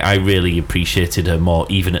 I really appreciated her more,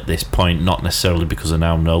 even at this point, not necessarily because I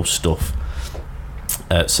now know stuff.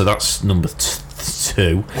 So that's number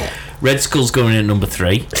 2. Red Skull's going in at number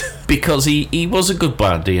 3 because he was a good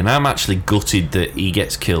baddie, and I'm actually gutted that he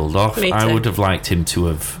gets killed off. Me too. I would have liked him to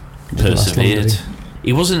have persevered.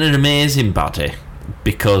 He wasn't an amazing baddie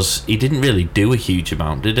because he didn't really do a huge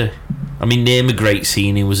amount, did he? I mean, name a great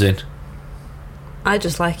scene he was in. I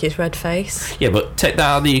just like his red face. Yeah, but take that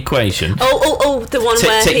out of the equation. Oh, the one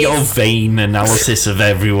where take your vain analysis of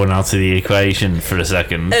everyone out of the equation for a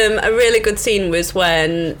second. A really good scene was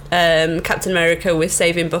when Captain America was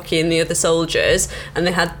saving Bucky and the other soldiers, and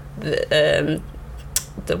they had the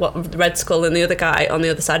Red Skull and the other guy on the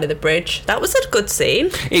other side of the bridge. That was a good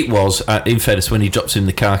scene. It was, in fairness, when he drops him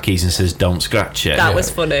the car keys and says, "Don't scratch it." That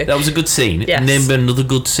was funny. That was a good scene. Yes. Name another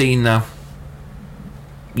good scene now.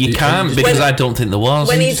 You can't, because I don't think there was.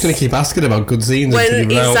 You're just going to keep asking about good scenes. When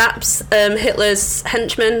he zaps Hitler's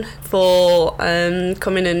henchmen for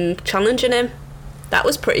coming and challenging him. That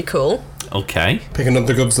was pretty cool. Okay. Picking up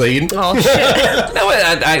the good scene. Oh shit! No,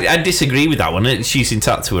 I disagree with that one. She's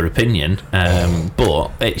entitled to her opinion,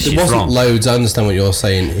 but she's There wasn't wrong. loads. I understand what you're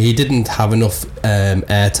saying. He didn't have enough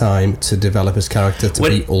airtime to develop his character to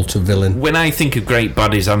be ultra villain. When I think of great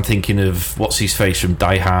baddies, I'm thinking of what's his face from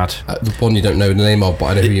Die Hard. The one you don't know the name of, but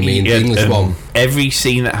I know who you mean. The English one. Every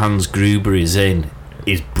scene that Hans Gruber is in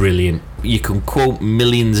is brilliant. You can quote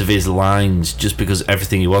millions of his lines just because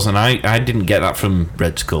everything he was, and I didn't get that from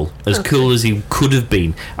Red Skull. As cool as he could have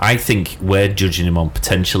been, I think we're judging him on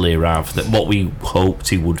potentially rather than what we hoped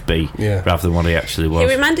he would be, rather than what he actually was.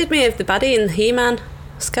 He reminded me of the baddie in He-Man,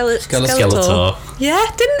 Skeletor. Skeletor. Yeah,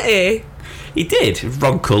 didn't he? He did.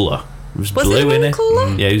 Wrong colour. It was Was blue, it wrong innit?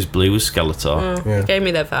 colour? Yeah, he was blue as Skeletor. Oh, Gave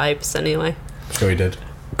me their vibes anyway. Sure he did.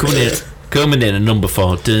 Coming in at number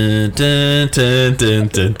 4. Dun, dun, dun, dun,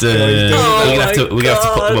 dun, dun. Oh we're gonna have to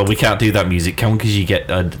my put. God. Well, we can't do that music, can we? Because you get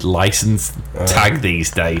a license tag these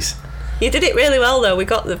days. You did it really well though. We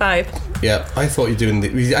got the vibe. Yeah, I thought you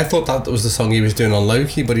doing. I thought that was the song he was doing on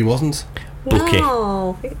Loki, but he wasn't. Bucky.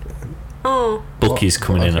 No. Oh. Bucky's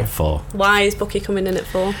coming in at 4. Why is Bucky coming in at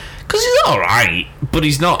 4? Because he's alright, but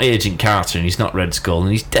he's not Agent Carter and he's not Red Skull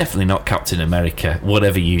and he's definitely not Captain America,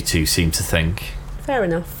 whatever you two seem to think. Fair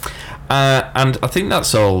enough. And I think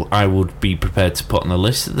that's all I would be prepared to put on the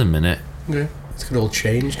list at the minute. Yeah, it's gonna all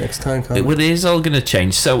change next time, can't It is all going to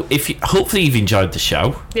change. So hopefully you've enjoyed the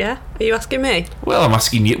show. Yeah. Are you asking me? Well, I'm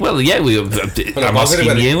asking you. Well, yeah, I'm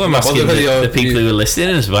asking you. I'm asking the people who are listening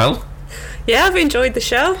as well. Yeah, I've enjoyed the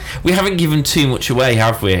show. We haven't given too much away,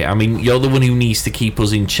 have we? I mean, you're the one who needs to keep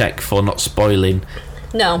us in check for not spoiling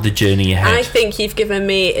No. the journey ahead. I think you've given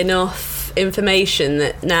me enough information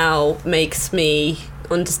that now makes me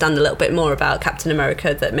understand a little bit more about Captain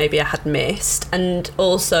America that maybe I had missed, and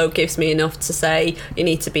also gives me enough to say you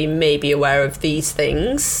need to be maybe aware of these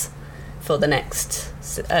things for the next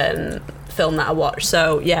film that I watch.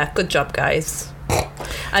 So yeah, good job guys.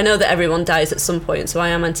 I know that everyone dies at some point, so I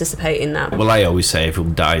am anticipating that. Well, I always say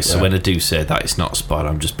everyone dies, so when I do say that, it's not a spoiler.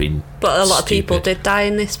 I'm just being But a lot of people stupid. did die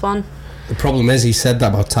in this one. The problem is he said that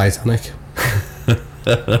about Titanic.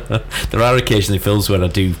 There are occasionally films where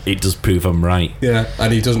it does prove I'm right. Yeah,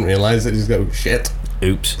 and he doesn't realise it. He's go, shit.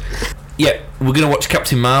 Oops. Yeah, we're going to watch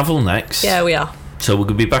Captain Marvel next. Yeah, we are. So we're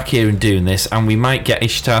going to be back here and doing this, and we might get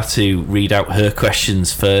Ishtar to read out her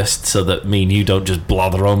questions first so that me and you don't just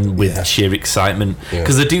blather on with sheer excitement.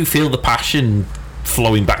 Because I do feel the passion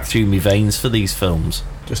flowing back through my veins for these films.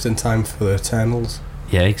 Just in time for the Eternals.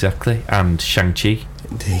 Yeah, exactly. And Shang-Chi.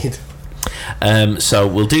 Indeed. So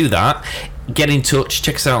we'll do that. Get in touch,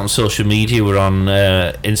 check us out on social media. We're on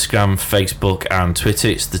Instagram, Facebook and Twitter.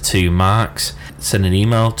 It's the 2 Marks. Send an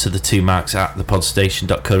email to the 2 Marks at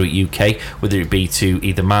thepodstation.co.uk, whether it be to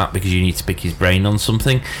either Mark because you need to pick his brain on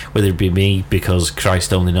something, whether it be me because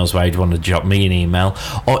Christ only knows why you'd want to drop me an email,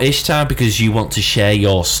 or Ishtar because you want to share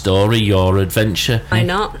your story, your adventure. Why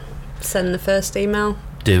not? Send the first email.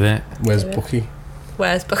 Do it. Where's Bucky?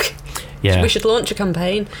 Where's Bucky? Yeah. We should launch a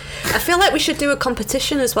campaign. I feel like we should do a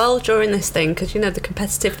competition as well during this thing, because you know the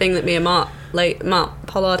competitive thing that me and Mark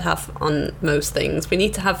Pollard have on most things. We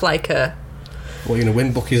need to have like a. What, you're going to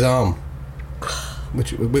win Bucky's arm?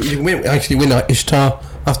 Which you can win, actually win Ishtar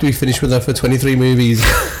after we finish with her for 23 movies.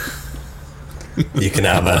 You can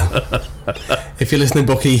have her. If you're listening,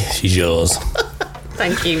 Bucky, she's yours.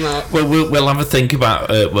 Thank you, Mark. Well, we'll have a think about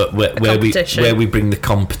where we bring the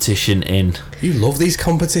competition in. You love these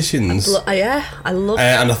competitions. Yeah, I love it.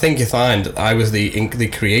 And I think you find I was the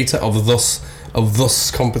creator of thus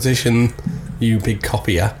competition. You big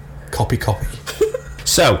copier. Copy.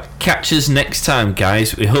 So, catch us next time,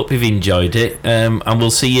 guys. We hope you've enjoyed it, and we'll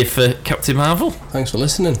see you for Captain Marvel. Thanks for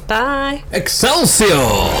listening. Bye. Excelsior!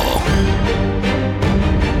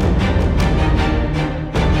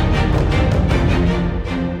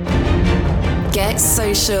 Get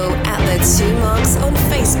social at the 2 Marks on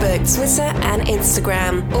Facebook, Twitter and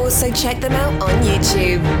Instagram. Also check them out on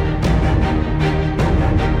YouTube.